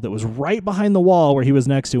this hall that was right behind the wall where he was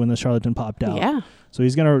next to when the charlatan popped out. Yeah. So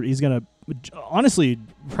he's going to honestly,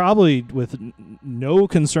 probably with no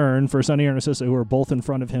concern for Sonny or Narcissa, who are both in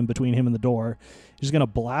front of him, between him and the door, he's going to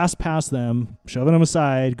blast past them, shoving them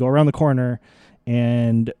aside, go around the corner,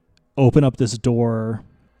 and open up this door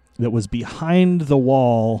that was behind the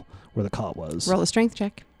wall where the cot was. Roll a strength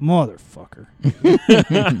check. Motherfucker.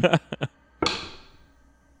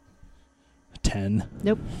 10.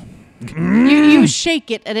 Nope. You shake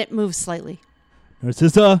it and it moves slightly.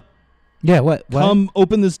 Narcissa, Yeah, what? come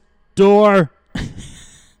open this door.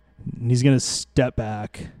 And he's going to step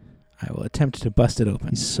back. I will attempt to bust it open.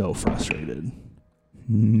 He's so frustrated.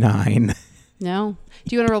 9. No.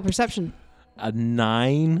 Do you want to roll perception? A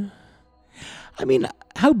 9. I mean,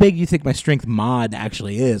 how big do you think my strength mod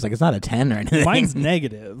actually is? Like, it's not a 10 or anything. Mine's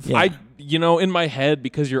negative. Yeah. In my head,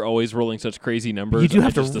 because you're always rolling such crazy numbers, You do I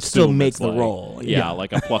have to just still assume make it's the like- roll. Yeah, Yeah.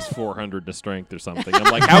 like a plus 400 to strength or something. I'm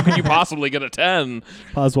like, how could you possibly get a 10?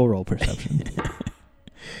 Pause will roll perception.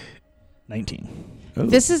 19. Oh.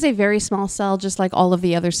 This is a very small cell, just like all of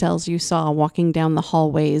the other cells you saw walking down the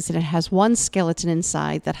hallways, and it has one skeleton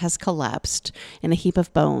inside that has collapsed in a heap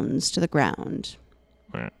of bones to the ground.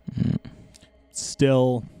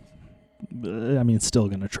 Still, it's still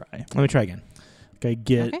going to try. Let me try again. Okay,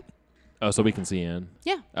 get... Okay. Oh, so we can see in.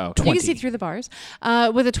 Yeah. Oh, You 20. can see through the bars.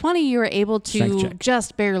 With a 20, you're able Strength to check.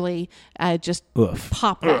 just barely just Oof.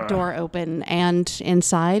 pop that door open, and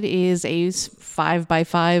inside is a 5 by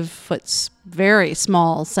 5 foot very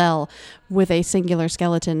small cell with a singular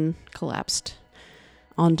skeleton collapsed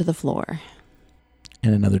onto the floor.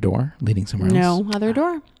 And another door leading somewhere else. No other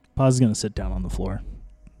door. Paz is going to sit down on the floor.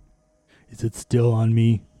 Is it still on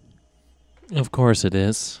me? Of course it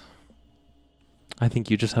is. I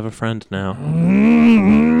think you just have a friend now.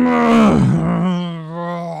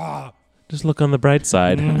 Just look on the bright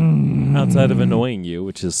side. Outside of annoying you,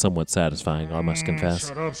 which is somewhat satisfying, I must confess.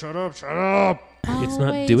 Shut up. It's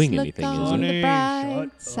not Always doing look anything, is on it? the bright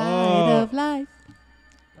Shut side up. of life.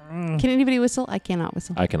 Can anybody whistle? I cannot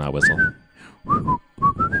whistle. I cannot whistle.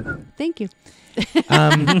 Thank you.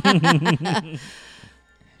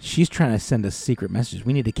 She's trying to send us secret messages.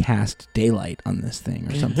 We need to cast daylight on this thing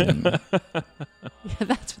or something. Yeah,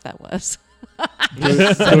 that's what that was.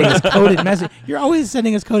 Sending us coded message. You're always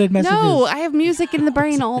sending us coded messages. No, I have music in the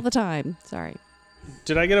brain all the time. Sorry.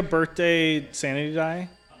 Did I get a birthday sanity die?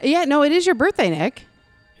 Yeah, no, it is your birthday, Nick.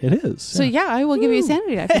 It is. So yeah, I will give you a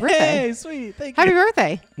sanity die for birthday. Hey, sweet. Thank Happy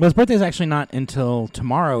birthday. Well, his birthday's actually not until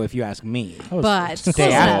tomorrow, if you ask me. But close Day,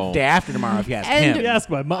 enough. day after tomorrow, if you ask And- If him. you ask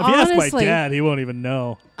my mom, if you ask my Honestly- dad, he won't even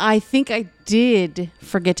know. I think I did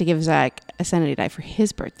forget to give Zach a sanity die for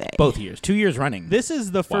his birthday. Both years. 2 years running. This is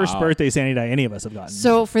the first Wow. birthday sanity die any of us have gotten.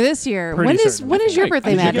 So for this year, Pretty when is certain. when is your I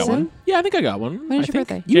birthday, think I got Madison? one. Yeah, I think I got one. When is I your think.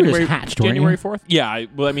 birthday? You were just January, hatched, weren't January you? 4th? Yeah,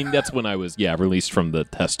 that's when I was, released from the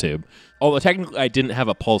test tube. Although technically I didn't have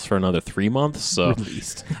a pulse for another 3 months, so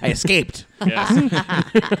Released. I escaped. yes.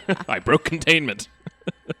 I broke containment.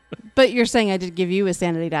 But you're saying I did give you a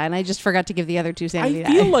sanity die, and I just forgot to give the other two sanity I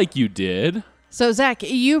feel die. like you did. So Zach,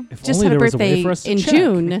 you If just only had a there was a way birthday for us to in check.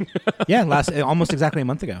 June. Yeah, almost exactly a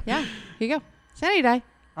month ago. Yeah, here you go. Sanity die.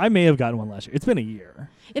 I may have gotten one last year. It's been a year.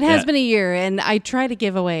 It has Yeah. been a year, and I try to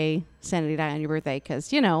give away sanity die on your birthday because,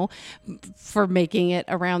 for making it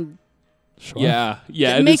around, Sure. Yeah.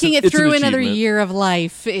 making it's it through an another achievement. year of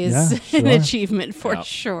life is Yeah, an sure. achievement for Yeah.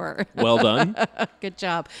 sure. Well done. Good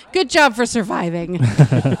job. Good job for surviving.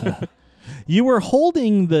 You were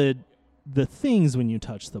holding the things when you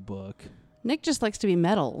touched the book. Nick just likes to be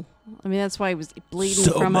metal. I mean, that's why he was bleeding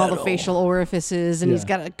So from all the metal. facial orifices, and he's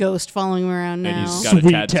Yeah. got a ghost following him around And now. he's got a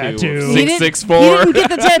Sweet tattoo. tattoo. Of He didn't- 664. He didn't get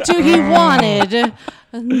the tattoo he wanted.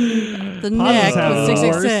 The neck had was the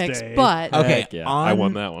 666, worst day. but Okay, Heck yeah, I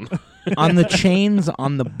won that one. On the chains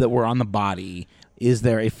that were on the body, is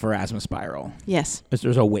there a pharasma spiral? yes,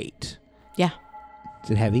 There's a weight. yeah, Is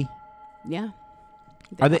it heavy? yeah.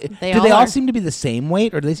 Are they? Do they all seem to be the same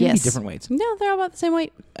weight, or do they seem to Yes. be different weights? No, they're all about the same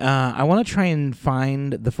weight. I want to try and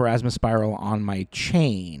find the pharasma spiral on my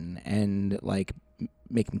chain and make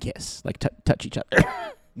them kiss, touch each other.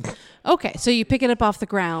 Okay, so you pick it up off the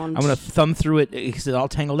ground. I'm gonna thumb through it because it's all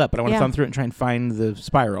tangled up, but I want to Yeah. thumb through it and try and find the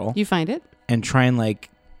spiral You find it. and try and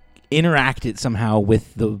interact it somehow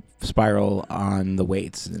with the spiral on the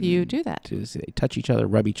weights. And You do that. to see they touch each other,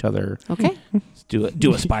 rub each other, Okay,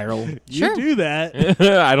 do a spiral. Sure. You do that,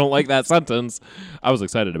 I don't like that sentence. I was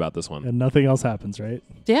excited about this one. and nothing else happens, right?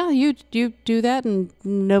 yeah, you do that, and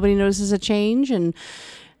nobody notices a change, and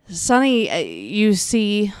Sonny, you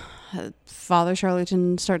see Father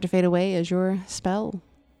Charlatan start to fade away as your spell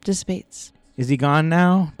dissipates. Is he gone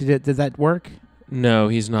now? Did that work? No,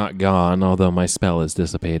 he's not gone, although my spell is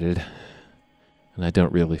dissipated. And I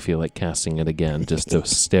don't really feel like casting it again, just to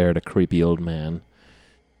stare at a creepy old man.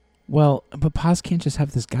 Well, but Paz can't just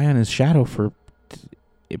have this guy on his shadow for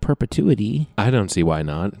perpetuity. I don't see why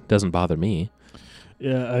not. It doesn't bother me.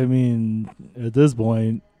 Yeah, I mean, at this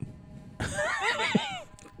point,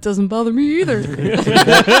 Doesn't bother me either.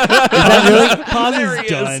 Paz is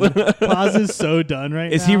done. Paz is so done right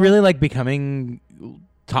now. Is he really like becoming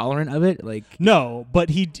tolerant of it? Like No, but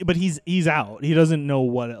he's out. He doesn't know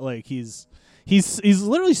what like he's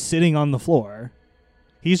literally sitting on the floor.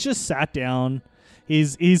 He's just sat down.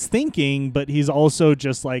 He's thinking, but he's also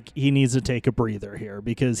just like he needs to take a breather here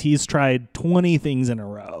because he's tried 20 things in a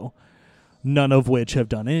row, none of which have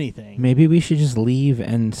done anything. maybe we should just leave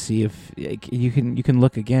and see if like, you can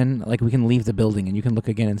look again. Like we can leave the building and you can look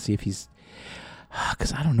again and see if he's.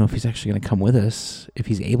 Because I don't know if he's actually going to come with us. If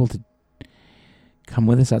he's able to come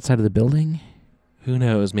with us outside of the building. Who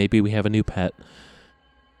knows? Maybe we have a new pet.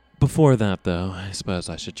 Before that, though, I suppose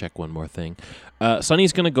I should check one more thing.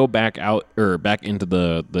 Sonny's going to go back out or back into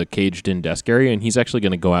the caged-in desk area, and he's actually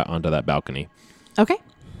going to go out onto that balcony. Okay.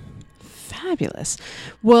 Fabulous.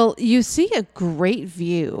 Well, you see a great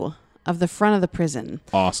view of the front of the prison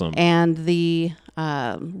Awesome. and the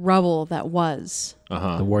rubble that was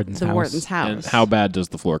The warden's the house. warden's house. And how bad does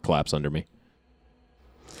the floor collapse under me?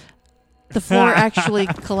 The floor actually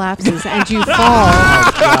collapses and you fall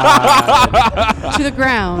to the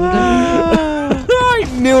ground. I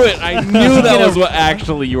knew it. I knew that was what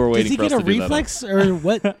actually you were Does waiting he for us get a to do that. reflex or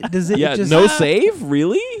what? Does it Yeah, just no save?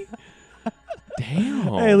 Really? Damn.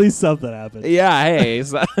 Hey, at least something happened. Yeah, hey.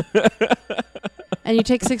 And you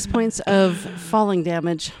take 6 points of falling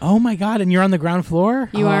damage. Oh my god! And you're on the ground floor.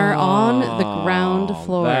 You are on the ground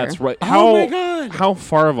floor. That's right. Oh my God. How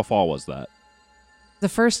far of a fall was that? The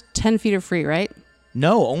first 10 feet are free, right?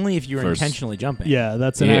 No, only if you're First- intentionally jumping. Yeah,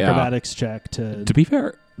 that's an Yeah. acrobatics check to. To be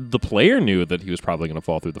fair, the player knew that he was probably going to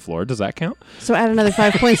fall through the floor. Does that count? So add another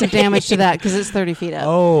 5 points of damage to that because it's 30 feet up.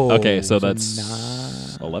 Oh. Okay, so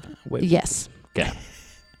that's 11. Wait. Yes. Okay.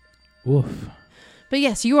 Woof. But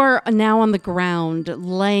yes, you are now on the ground,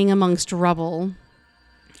 laying amongst rubble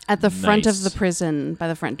at the front of Nice. the prison by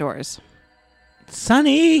the front doors.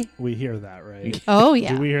 Sonny. We hear that, right? Oh,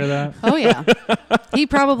 yeah. Do we hear that? Oh, yeah. He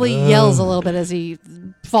probably yells a little bit as he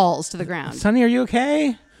falls to the ground. Sonny, are you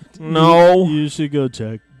okay? No. You should go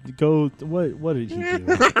check. Go. What did he do?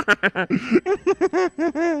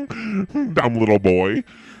 Dumb little boy.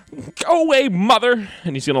 Go away, mother!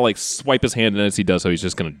 And he's gonna like swipe his hand, and as he does so, he's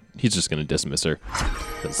just gonna dismiss her.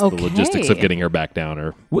 That's Okay. the logistics of getting her back down.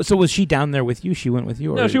 Or So was she down there with you? She went with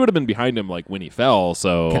you? Or no, she would have been behind him like when he fell.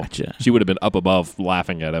 So Gotcha. she would have been up above,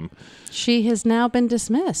 laughing at him. She has now been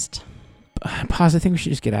dismissed. Pause. I think we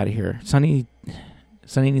should just get out of here. Sonny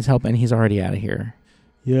needs help, and he's already out of here.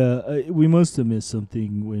 Yeah, we must have missed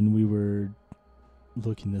something when we were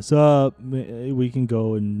looking this up. We can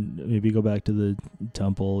go and maybe go back to the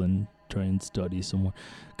temple and try and study some more.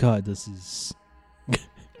 God, this is.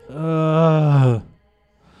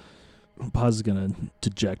 Paz is gonna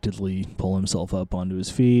dejectedly pull himself up onto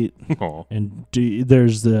his feet, Aw. and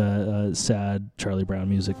there's the sad Charlie Brown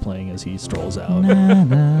music playing as he strolls out. Na,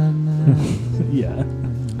 na, na. Yeah,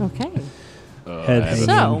 Okay. Head I have a-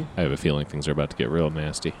 So- I have a feeling things are about to get real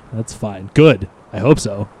nasty. that's fine. Good. I hope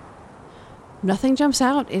so. Nothing jumps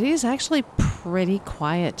out. It is actually pretty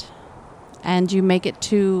quiet. And you make it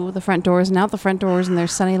to the front doors and out the front doors, and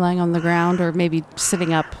there's Sonny lying on the ground, or maybe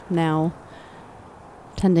sitting up now,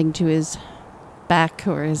 tending to his back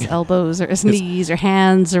or his elbows or his knees or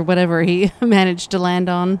hands or whatever he managed to land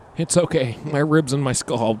on. It's okay. My ribs and my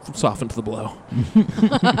skull softened to the blow.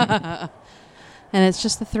 And it's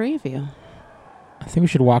just the three of you. I think we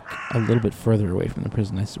should walk a little bit further away from the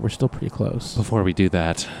prison. We're still pretty close. Before we do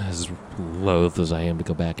that, as loath as I am to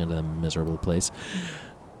go back into that miserable place,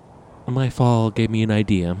 my fall gave me an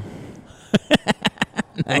idea.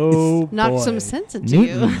 Oh, Knocked boy. some sense into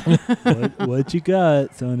Newton. you. what you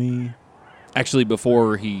got, Sonny? Actually,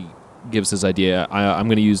 before he gives his idea, I'm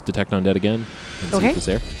going to use Detect Undead again. And see Okay. if it's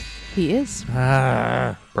there. He is.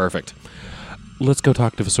 Perfect. Let's go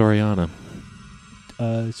talk to Visoriana.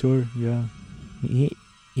 Sure, yeah.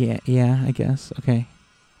 Yeah, I guess. Okay.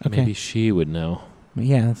 Maybe she would know.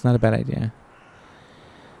 Yeah, that's not a bad idea.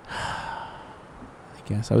 I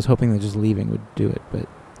guess. I was hoping that just leaving would do it, but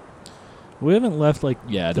We haven't left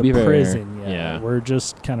Yeah, to the be fair, prison yet. yeah. We're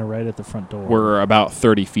just kind of right at the front door. We're about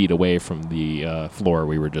 30 feet away from the floor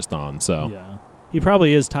we were just on, so Yeah. He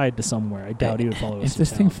probably is tied to somewhere. I doubt he would follow us. If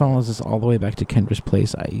this thing follows us all the way back to Kendra's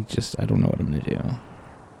place, I don't know what I'm gonna do.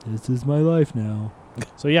 This is my life now.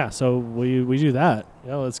 So yeah, so we do that.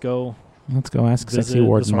 Yeah, let's go. Let's go ask visit Sexy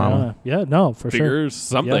Ward's the mama. Soriana. Yeah, no, for sure. Figures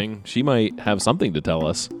something. She might have something to tell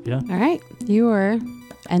us. Yeah. All right, you are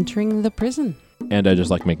entering the prison. And I just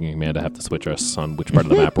like making Amanda have to switch us on which part of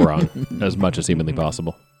the map we're on as much as humanly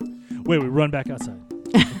possible. Wait, we run back outside.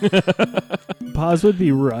 Paz would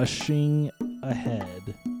be rushing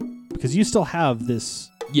ahead because you still have this.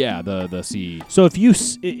 Yeah, the sea. So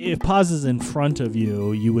if Paz is in front of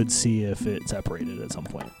you, you would see if it separated at some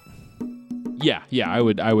point. Yeah, I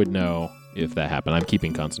would know if that happened. I'm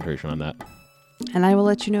keeping concentration on that. And I will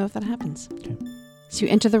let you know if that happens. Okay. So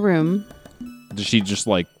you enter the room. Does she just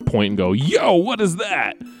like point and go, "Yo, what is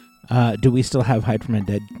that?" Do we still have Hide from a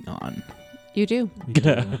Dead on? You do.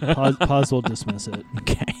 Paz will dismiss it.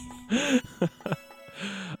 Okay.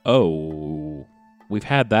 Oh, we've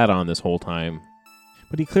had that on this whole time.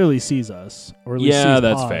 But he clearly sees us. Or at least Yeah, sees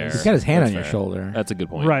that's Paz. fair. He's got his hand That's on your fair. shoulder. That's a good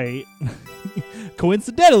point. Right.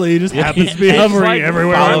 Coincidentally, he just happens to be It's hovering like,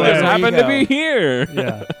 everywhere. Follow there us you happen go. to be here.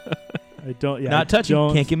 Yeah. I don't. Yeah. Not touching,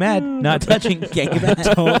 Don't, can't get mad. Not touching, can't get I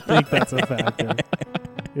mad. don't think that's a factor.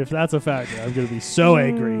 If that's a factor, I'm going to be so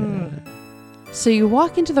angry. So you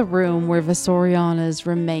walk into the room where Visoriana's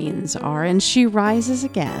remains are, and she rises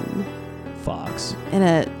again Fox. in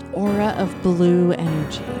an aura of blue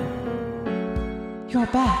energy. You're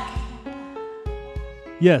back.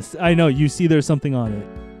 Yes, I know. You see there's something on it.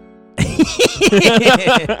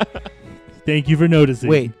 Thank you for noticing.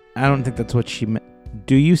 Wait, I don't think that's what she meant.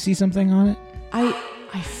 Do you see something on it?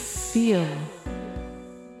 I feel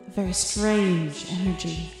a very strange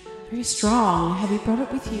energy. Very strong. Have you brought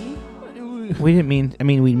it with you? We didn't mean. I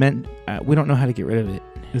mean, we meant. We don't know how to get rid of it.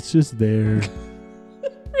 It's just there.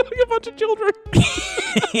 We're like a bunch of children.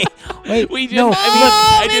 Wait, We didn't. no.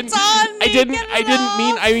 I mean, it's on me. Get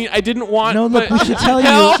it I didn't want. No, look, but- we should tell you.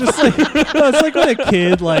 Help! It's just like no, it's like when a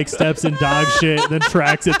kid like steps in dog shit, then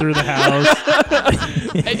tracks it through the house.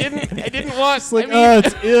 I didn't want. It's like, I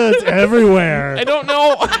mean, it's everywhere. I don't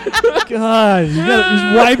know. God, you gotta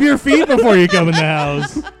just wipe your feet before you come in the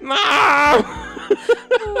house. No!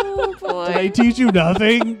 Oh boy. Did I teach you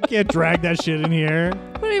nothing? Can't drag that shit in here.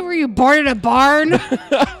 What were you born in a barn?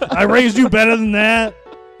 I raised you better than that.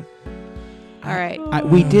 All right.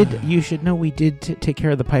 We did. You should know. We did take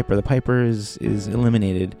care of the Piper. The Piper is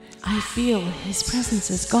eliminated. I feel his presence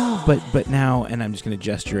is gone. But now, and I'm just going to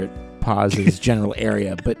gesture at Paz's general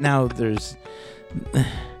area. But now there's.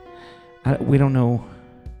 We don't know.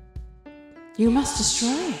 You must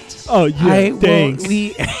destroy it. Oh yeah, thanks.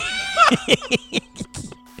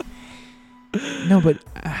 No, but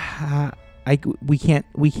we can't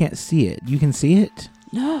see it. You can see it.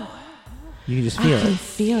 No, You can just I feel can it.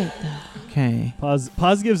 feel it though. Okay.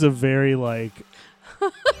 Paz gives a very like,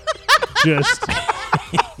 just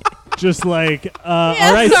like, all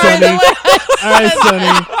right, sorry, Sonny. the All right,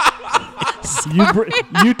 Sonny.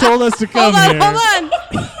 You told us to come Hold on, here. hold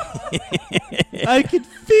on. I can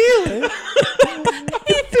feel it.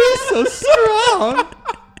 It feels so strong.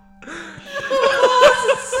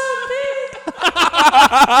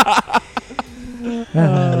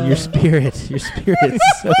 Your spirit. Your spirit's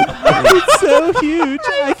so good. It's so huge.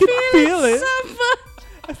 I can feel it.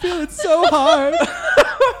 I feel it so hard.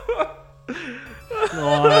 God.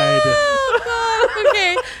 Oh, God.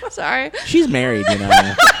 Okay, sorry. She's married, you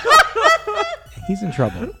know. He's in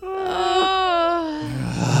trouble.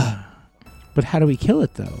 Oh. But how do we kill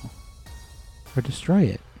it, though? Or destroy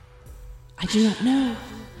it? I do not know,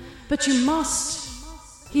 but you must.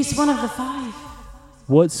 He's one of the 5.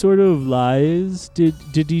 What sort of lies did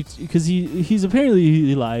he? Because he's apparently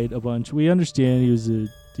he lied a bunch. We understand he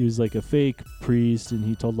was like a fake priest and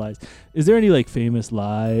he told lies. Is there any like famous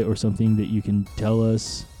lie or something that you can tell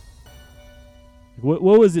us? What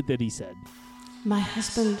was it that he said? My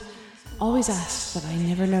husband always asks that I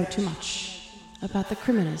never know too much about the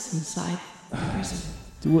criminals inside the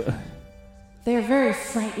prison. They are very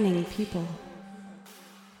frightening people.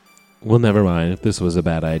 Well, never mind. This was a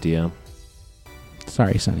bad idea.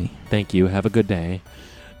 Sorry, Sonny. Thank you. Have a good day.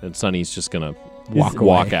 And Sonny's just gonna Walk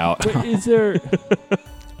walk away. out. Wait, is there?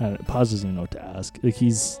 I don't know, Paz doesn't know what to ask. Like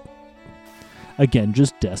he's again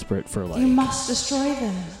just desperate for like. You must destroy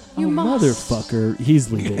them. You Oh, must. motherfucker!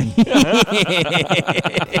 He's leaving.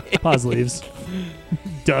 Paz leaves.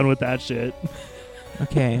 Done with that shit.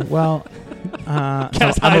 Okay, well,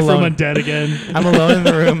 Cast I'm high from alone. undead again. I'm alone in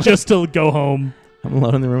the room. Just to go home. I'm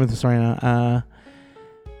alone in the room with the story now.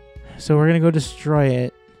 So we're gonna go destroy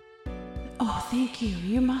it. Oh, thank you.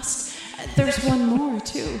 You must. There's one more,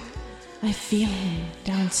 too. I feel him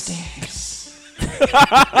downstairs.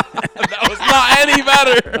 That was not any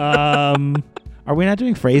better. Are we not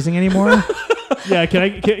doing phrasing anymore? Yeah, can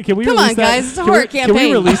we Come release on, that? guys, it's a Can horror we- Can campaign.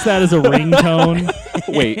 we release that as a ringtone?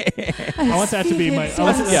 Wait. I want that to be my. I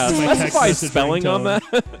want that Yeah, to be my text specify message spelling on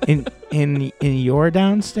ringtone. that. in your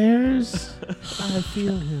downstairs? I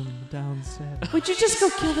feel him downstairs. Would you just go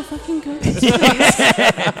kill the fucking ghost?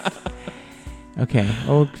 Okay.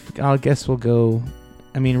 Well, I guess we'll go.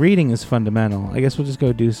 I mean, reading is fundamental. I guess we'll just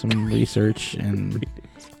go do some research and.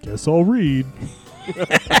 Guess I'll read.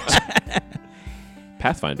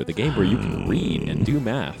 Pathfinder, the game where you can read and do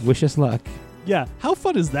math. Wish us luck. Yeah, how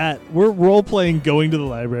fun is that? We're role playing going to the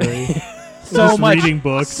library. So Just much reading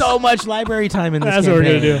books. So much library time in this That's what we're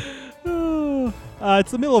campaign. gonna do.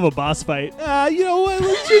 It's the middle of a boss fight. You know what?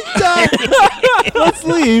 Let's just let's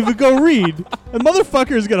leave and go read. The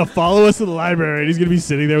motherfucker is gonna follow us to the library, and he's gonna be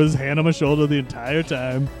sitting there with his hand on my shoulder the entire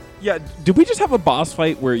time. Yeah, did we just have a boss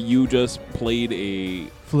fight where you just played a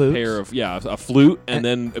Flute. pair of a flute and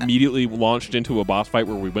then immediately launched into a boss fight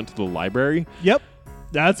where we went to the library? Yep,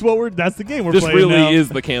 that's the game we're This playing really now. is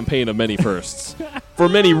the campaign of many firsts for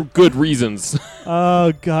many good reasons.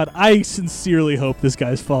 Oh God, I sincerely hope this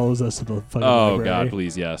guy follows us to the fucking Oh library. God,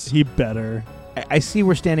 please, yes. He better. I see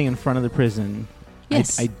we're standing in front of the prison.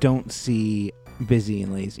 Yes. I don't see busy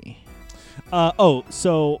and lazy.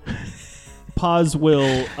 So Paz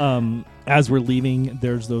will, as we're leaving,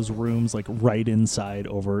 there's those rooms like right inside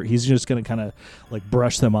over. He's just going to kind of like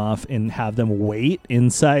brush them off and have them wait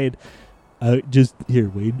inside. Just here,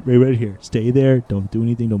 wait right here. Stay there. Don't do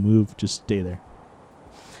anything. Don't move. Just stay there.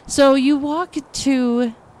 So you walk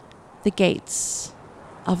to the gates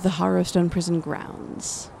of the Harrowstone prison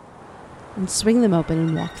grounds and swing them open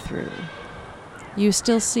and walk through. You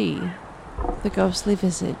still see the ghostly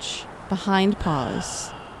visage behind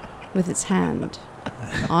Paz with its hand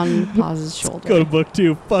on Paz's shoulder. Go to book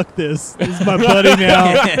 2. Fuck this. This is my buddy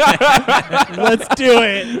now. Let's do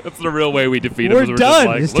it. That's the real way we defeat him. We're is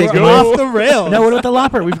done. Just Just like, take let's him go. Off the rails. No, what about the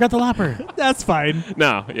lopper? We forgot the lopper. That's fine.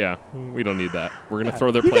 No, yeah, we don't need that. We're gonna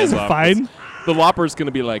throw their You plans guys are off. fine. The Lopper's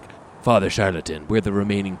gonna be like, Father Charlatan, we're the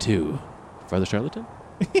remaining 2. Father Charlatan?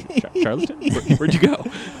 Charlatan? Where'd you go,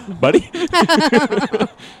 buddy? Meanwhile-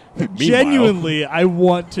 Genuinely, I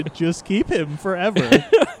want to just keep him forever.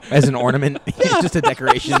 As an ornament. He's just a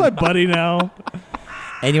decoration. He's my buddy now.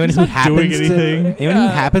 Anyone who not happens doing anything. anyone who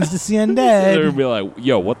happens to see They're gonna undead. be like,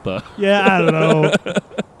 yo, what the? Yeah, I don't know.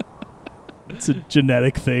 It's a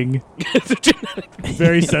genetic thing.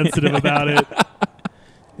 Very sensitive about it.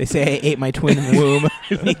 They say I ate my twin in the womb.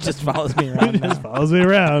 He just follows me around He now. just follows me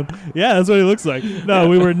around. Yeah, that's what he looks like. No,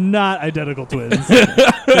 we were not identical twins.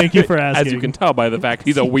 Thank you for asking. As you can tell by the fact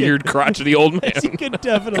he's a weird, crotchety old As you man. can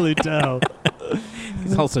definitely tell.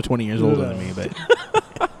 He's also 20 years older than me, but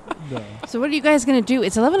No. So what are you guys going to do?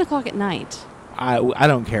 It's 11 o'clock at night. I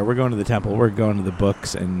don't care. We're going to the temple. We're going to the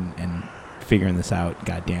books and figuring this out.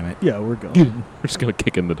 God damn it. Yeah, we're going. We're just gonna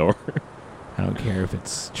kick in the door. I don't care if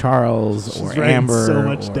it's Charles She's or writing Amber. so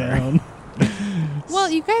much or down. Well,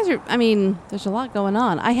 you guys are, I mean, there's a lot going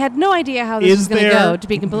on. I had no idea how this Is was going to there? go, to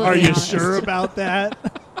be completely Are you honest. sure about that?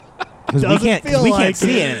 'Cause we Doesn't can't, feel we like can't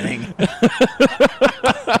see it. anything.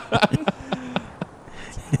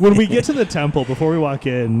 When we get to the temple, before we walk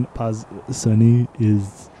in, pause. Sonny,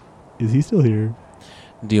 is he still here?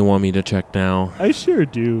 Do you want me to check now? I sure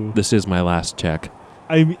do. This is my last check.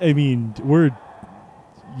 I mean, we're...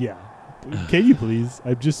 Yeah. Can you please?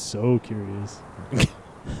 I'm just so curious.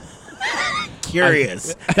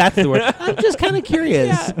 Curious. That's the word. I'm just kind of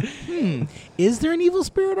curious. Is there an evil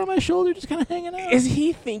spirit on my shoulder just kind of hanging out?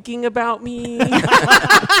 he thinking about me?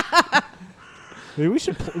 Maybe we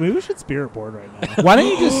should spirit board right now. Why don't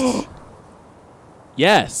you just...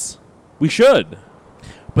 Yes, we should.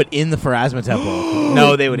 But in the Pharasma Temple.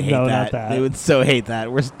 No, they would hate No, not that. that. They would so hate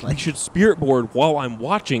that. We're I like, should spirit board while I'm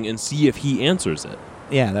watching and see if he answers it.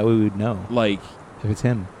 yeah, that way we would know Like, if it's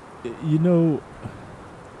him. You know,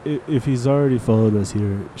 if he's already followed us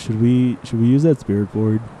here, should we use that spirit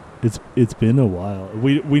board? It's been a while.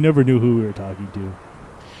 We never knew who we were talking to.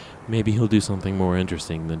 maybe he'll do something more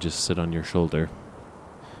interesting than just sit on your shoulder.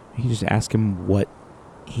 You can just ask him what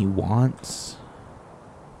he wants.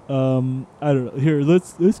 I don't know. Here,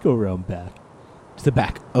 let's go around back. To the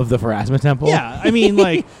back of the Pharasma Temple. Yeah, I mean,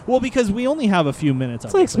 like, well, because we only have a few minutes.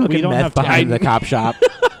 It's on like this. We smoking don't meth have behind time. the cop shop.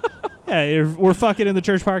 Yeah, we're fucking in the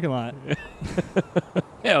church parking lot.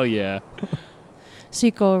 Hell yeah. So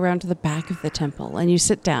you go around to the back of the temple and you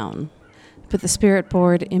sit down. Put the spirit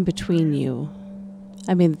board in between you.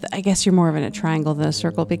 I mean, I guess you're more of in a triangle than a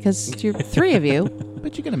circle because you're 3 of you.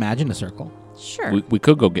 But you can imagine a circle. Sure. We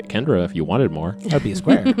could go get Kendra if you wanted more. That'd be a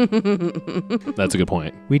square. That's a good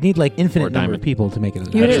point. We'd need like Or infinite number diamond. of people to make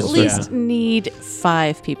it. You would at Actually, least need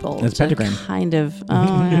 5 people. That's to pentagram. Kind of. Oh,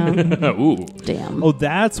 yeah. Ooh. Damn. Oh,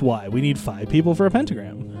 that's why we need 5 people for a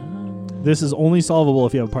pentagram. This is only solvable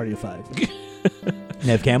if you have a party of 5.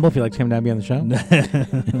 Nev Campbell, if you'd like to come down and be on the show.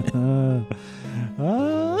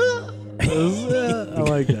 I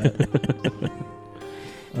like that.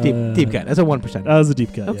 Deep cut. That's a 1%. That was a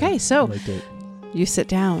deep cut. Okay, yeah. so- I liked it. You sit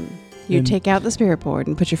down. You And- take out the spirit board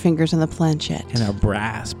and put your fingers on the planchette. And our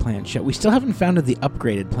brass planchette. We still haven't found the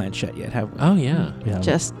upgraded planchette yet, have we? Oh, yeah. Yeah.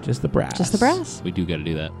 Just Just the brass. the brass. We do got to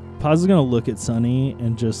do that. Paz is gonna look at Sonny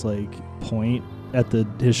and just like point at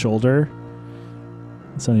his shoulder.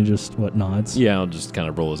 Sonny just nods. Yeah, I'll just kind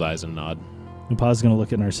of roll his eyes and nod. And Paz is gonna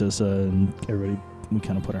look at Narcissa, and everybody we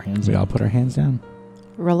kind of put our hands. We in. all put our hands down.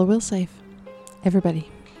 Roll a will save. Everybody.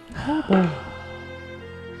 That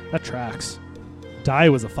tracks. Die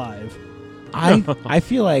was a 5. I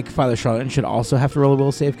feel like Father Charlton should also have to roll a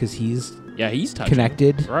will save because he's Yeah, he's touching.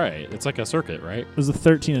 connected. Right. It's like a circuit, right? It was a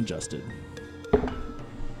 13 adjusted.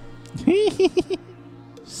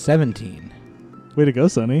 17. Way to go,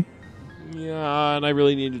 Sonny. Yeah, and I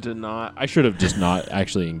really needed to not. I should have just not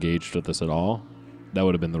actually engaged with this at all. That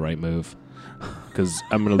would have been the right move. Because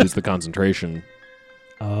I'm going to lose the concentration.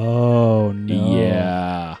 Oh no.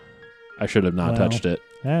 Yeah. I should have not Well, touched it.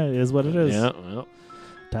 Yeah, it is what it is. Yeah, well.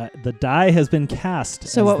 The die has been cast.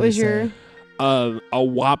 So as what they was your... say. A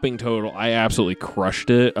whopping total. I absolutely crushed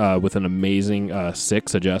it with an amazing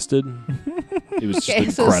 6 adjusted. It was Okay,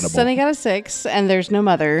 just so incredible. Sunny got a 6, and there's no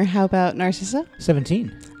mother. How about Narcissa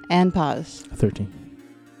 17. and Paz? 13.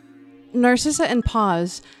 Narcissa and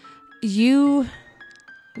Paz, you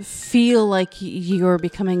feel like you're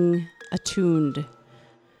becoming attuned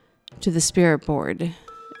to the spirit board.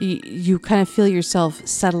 You kind of feel yourself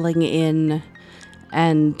settling in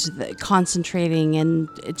and concentrating, and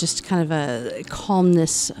it just kind of a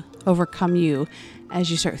calmness overcome you as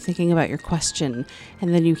you start thinking about your question.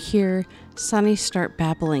 And then you hear Sunny start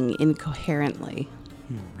babbling incoherently.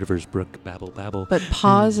 Rivers, brook, babble, babble. But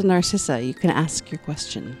Paz and Narcissa, you can ask your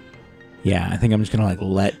question. Yeah, I think I'm just going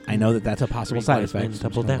to I know that that's a possible Three side wise men effect. So I'm just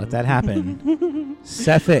double gonna down. let that happen.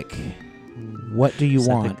 Sefik, what do you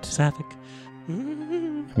want? Sapphic.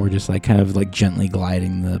 We're just kind of gently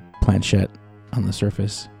gliding the planchette on the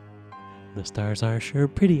surface. The stars are sure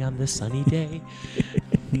pretty on this sunny day.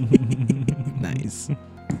 Nice.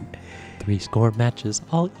 70 matches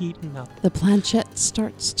all eaten up. The planchette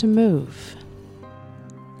starts to move.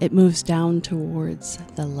 It moves down towards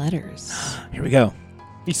the letters. Here we go.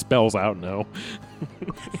 He spells out no.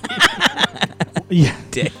 Yeah.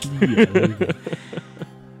 Dick. Yeah, there you go.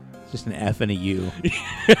 Just an F and a U.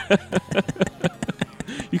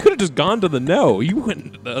 You could have just gone to the no. You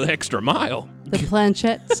went the extra mile. The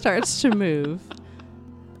planchette starts to move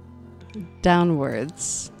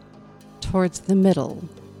downwards towards the middle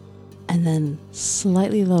and then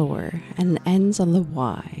slightly lower and ends on the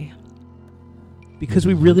Y. Because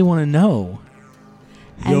we really want to know.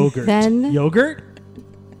 And Yogurt. then- Yogurt?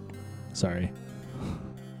 Sorry.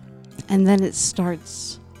 And then it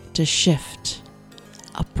starts to shift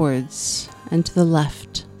upwards and to the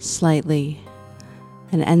left slightly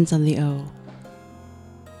and ends on the O.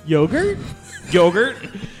 Yogurt? Yogurt.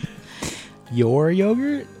 Your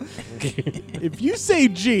yogurt? If you say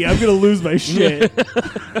G, I'm going to lose my shit.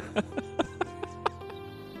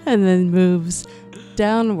 And then moves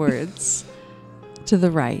downwards to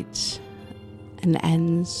the right and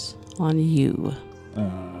ends on U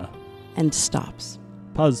and stops.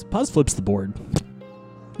 Paz flips the board.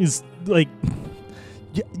 He's like...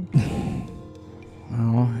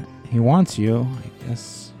 Well, he wants you, I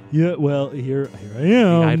guess. Yeah, well, here I The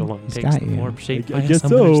am. Eidolon he's takes got the you. form shaped I by a guess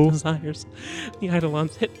summoner's so. desires. The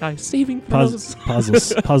Eidolon's hit die saving Paz,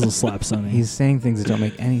 throws. Paz will slap Sonny. He's saying things that don't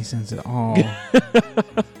make any sense at all.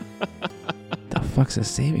 The fuck's a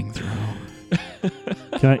saving throw?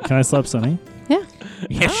 Can I slap Sonny?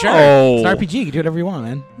 Yeah, No. sure. It's an RPG. You can do whatever you want,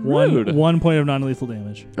 man. Rude. One point of non-lethal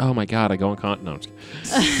damage. Oh my god, I go on no. I'm just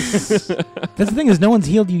kidding. That's the thing is, no one's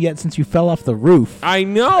healed you yet since you fell off the roof. I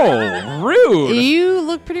know. Rude. You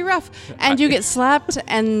look pretty rough. And you get slapped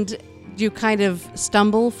and you kind of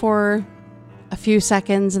stumble for a few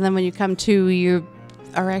seconds. And then when you come to, you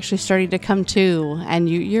are actually starting to come to. And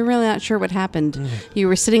you're really not sure what happened. You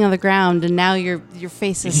were sitting on the ground and now your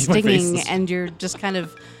face is My face stinging is- and you're just kind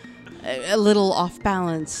of a little off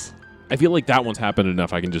balance. I feel like that one's happened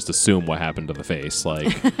enough. I can just assume what happened to the face.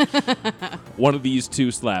 Like one of these two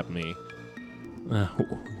slapped me.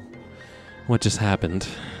 What just happened?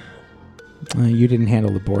 You didn't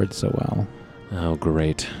handle the board so well. Oh,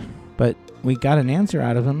 great. But we got an answer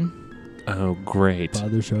out of him. Oh, great.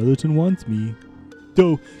 Father Charlatan wants me.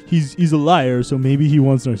 Though he's a liar, so maybe he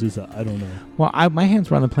wants Narcissa. I don't know. Well, my hands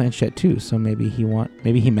were on the planchette too, so maybe he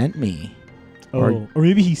meant me, Or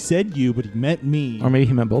maybe he said you, but he meant me. or maybe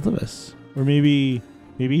he meant both of us. Or maybe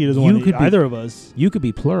he doesn't You want could be- either of us. You could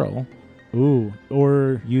be plural. Ooh.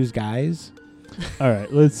 Or Use guys. all right,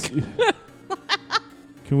 let's.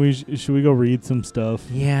 Can we? Should we go read some stuff?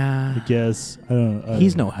 Yeah. I guess. I don't know.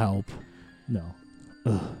 He's no help. No.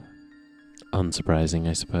 Ugh. Unsurprising,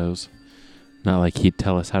 I suppose. Not like he'd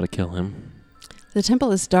tell us how to kill him. The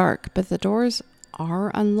temple is dark, but the doors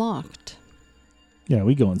are unlocked. Yeah,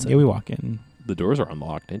 we go inside. Yeah, we walk in. The doors are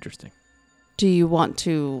unlocked. Interesting. Do you want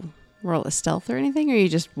to roll a stealth or anything, or are you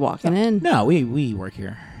just walking in? No, we work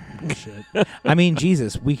here. Bullshit. I mean,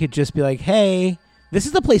 Jesus, we could just be like, hey, this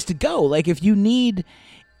is the place to go. Like, if you've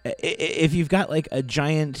got like a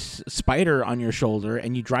giant spider on your shoulder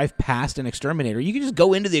and you drive past an exterminator, you can just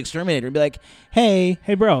go into the exterminator and be like, hey,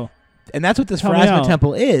 Hey, bro. and that's what this Help me Pharasma out.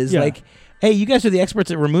 temple is. Yeah. Like, hey, you guys are the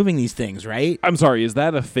experts at removing these things, right? I'm sorry, is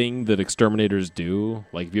that a thing that exterminators do?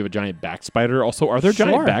 Like, if you have a giant back spider? Also, are there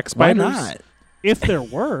giant Sure. back Why spiders? not? If there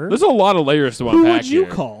were, There's a lot of layers to who unpack would you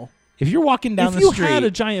here. call? If you're walking down If the you street, had a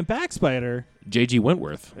giant back spider, J.G.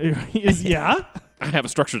 Wentworth. yeah. I have a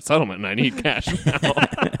structured settlement and I need cash now.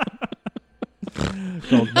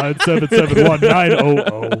 Called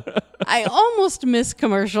 9771900. I almost miss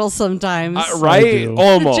commercials sometimes. Right? do.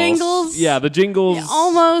 Almost. The jingles. Yeah, the jingles. Yeah,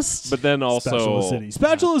 almost. But then also Spatula City.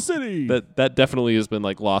 Spatula City. that definitely has been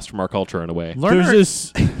like lost from our culture in a way. learn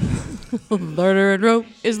There's our- this. Murder and rope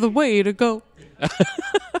is the way to go.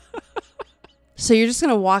 So you're just going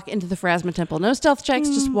to walk into the Pharasma temple. No stealth checks,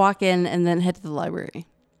 just walk in and then head to the library.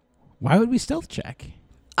 Why would we stealth check?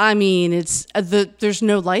 I mean, it's there's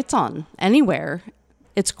no lights on anywhere.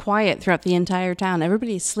 It's quiet throughout the entire town.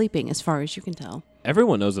 Everybody's sleeping as far as you can tell.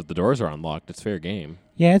 Everyone knows that the doors are unlocked. It's fair game.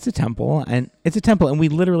 Yeah, it's a temple, and we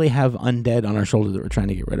literally have undead on our shoulder that we're trying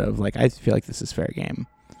to get rid of. Like, I feel like this is fair game.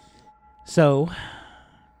 So,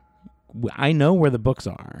 I know where the books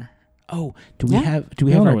are. Oh, do we Yeah. have I don't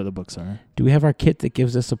know our where the books are. do we have our kit that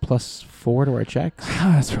gives us a +4 to our checks?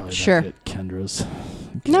 That's probably Sure. not it, Kendra's.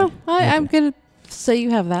 No, I'm going to say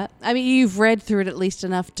you have that. I mean, you've read through it at least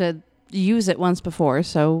enough to use it once before,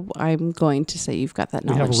 so I'm going to say you've got that We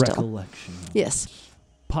have knowledge still. recollection. Yes.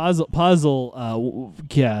 Puzzle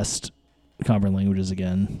cast Convert Languages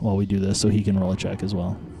again while we do this, so he can roll a check as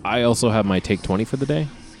well. I also have my take 20 for the day.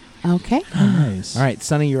 Okay. Nice. All right,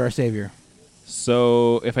 Sonny, you're our savior.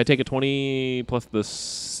 So if I take a 20 plus the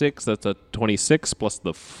 6, that's a 26 plus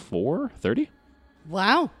the 4, 30?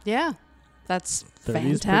 Wow. Yeah. That's 30 is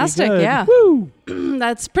pretty fantastic. good. Yeah. Woo!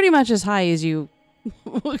 That's pretty much as high as you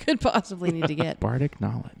could possibly need to get. Bardic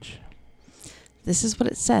knowledge. This is what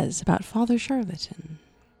it says about Father Charlatan.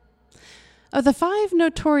 Of the 5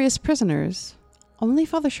 notorious prisoners, only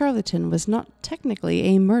Father Charlatan was not technically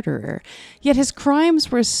a murderer, yet his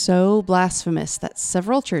crimes were so blasphemous that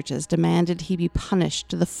several churches demanded he be punished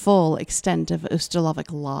to the full extent of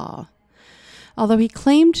Ustalovic law. Although he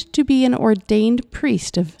claimed to be an ordained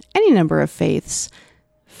priest of any number of faiths,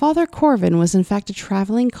 Father Corvin was in fact a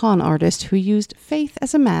traveling con artist who used faith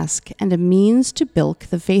as a mask and a means to bilk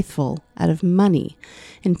the faithful out of money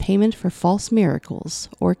in payment for false miracles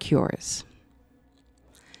or cures.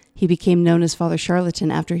 He became known as Father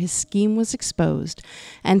Charlatan after his scheme was exposed,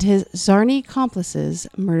 and his Zarni accomplices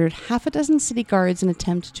murdered half a dozen city guards in an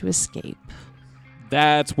attempt to escape.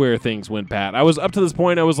 That's where things went bad. I was up to this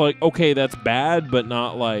point, I was like, okay, that's bad, but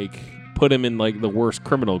not like put him in like the worst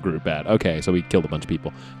criminal group bad. Okay, so he killed a bunch of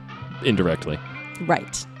people indirectly.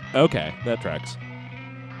 Right. Okay, that tracks.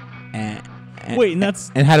 And Wait, and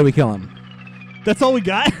that's how do we kill him? all we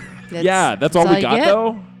got? That's all we you got get.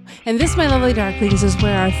 though. And this, my lovely darklings, is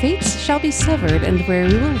where our fates shall be severed and where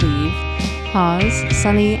we will leave Haz,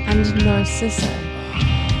 Sunny, and Narcissa.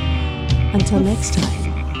 Until next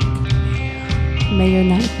time, may your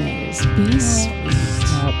nightmares be sweet.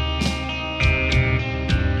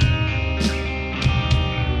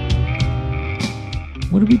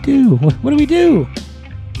 What do we do? What do we do?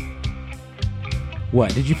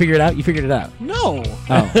 What? Did you figure it out? You figured it out. No.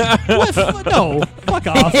 Oh. What? No. Fuck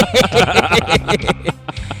off.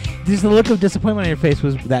 Just the look of disappointment on your face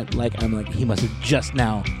was that, like, I'm like, he must have just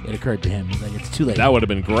now, it occurred to him. He's like, it's too late. That would have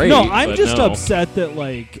been great. No, I'm but just no. upset that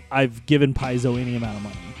like I've given Paizo any amount of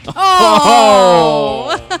money.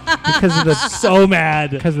 Oh! because of the So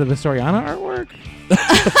mad. because of the Vistoriana artwork.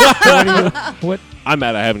 What? I'm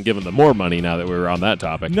mad I haven't given them more money now that we were on that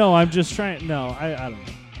topic. No, I'm just trying. No, I don't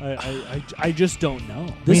know. I just don't know.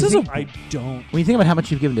 This is I don't. When you think about how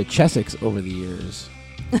much you've given to Chessex over the years,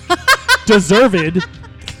 Deserved.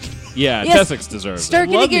 Yeah, Yes. Chessex deserves Start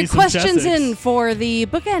it. Love getting me your some questions Chessex. in for the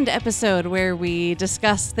bookend episode where we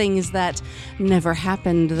discuss things that never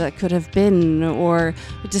happened that could have been, or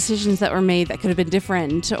decisions that were made that could have been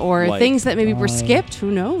different, or Like, things that maybe were skipped.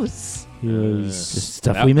 Who knows? Just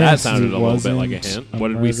stuff That, we that missed. sounded a little bit like a Wasn't hint. What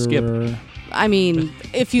did we skip? murderer. I mean,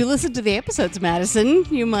 if you listen to the episodes, Madison,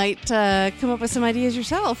 you might come up with some ideas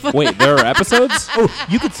yourself. Wait, there are episodes? Oh,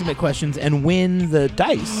 you could submit questions and win the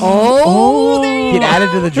dice. Oh, there you Get go.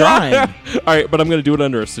 added to the drawing. All right, but I'm going to do it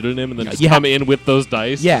under a pseudonym and then just Yeah. come in with those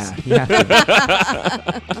dice. Yeah, you have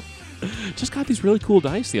to. Just got these really cool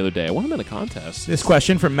dice the other day. I won them in a contest. This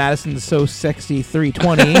question from Madison So Sexy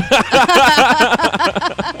 320.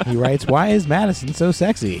 He writes, "Why is Madison so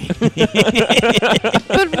sexy?"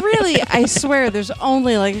 But really, I swear, there's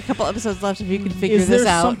only like a couple episodes left if you can figure Is this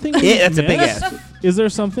there out. something Yeah, we've that's a big missed? ass. Is there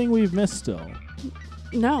something we've missed still?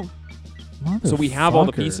 No. So we have all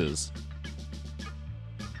the Motherfucker. pieces.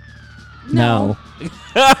 No.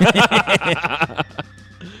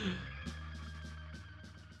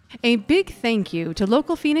 A big thank you to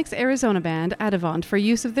local Phoenix, Arizona band Adavant for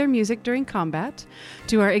use of their music during combat,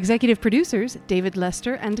 to our executive producers David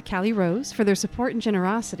Lester and Callie Rose for their support and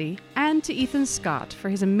generosity, and to Ethan Scott for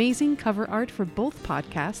his amazing cover art for both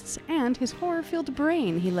podcasts and his horror-filled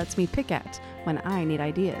brain he lets me pick at when I need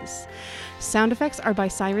ideas. Sound effects are by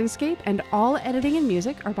Sirenscape, and all editing and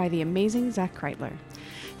music are by the amazing Zach Kreitler.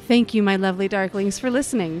 Thank you, my lovely darklings, for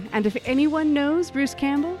listening, and if anyone knows Bruce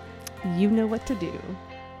Campbell, you know what to do.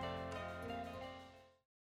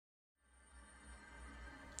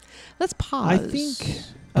 Let's pause. I think.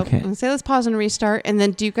 Okay. I'm gonna say let's pause and restart, and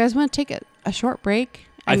then do you guys want to take a short break?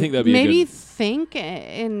 I And think that'd be a maybe good- think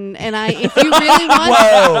and I if you really want.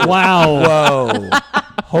 Whoa. Wow. Whoa.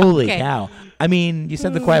 Holy Okay. cow. I mean, you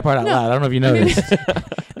said the quiet part out No. loud. I don't know if you noticed.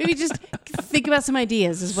 Maybe just think about some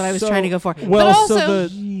ideas is what I was So- trying to go for. Well, but also,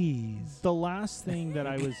 so the last thing that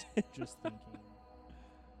I was just thinking.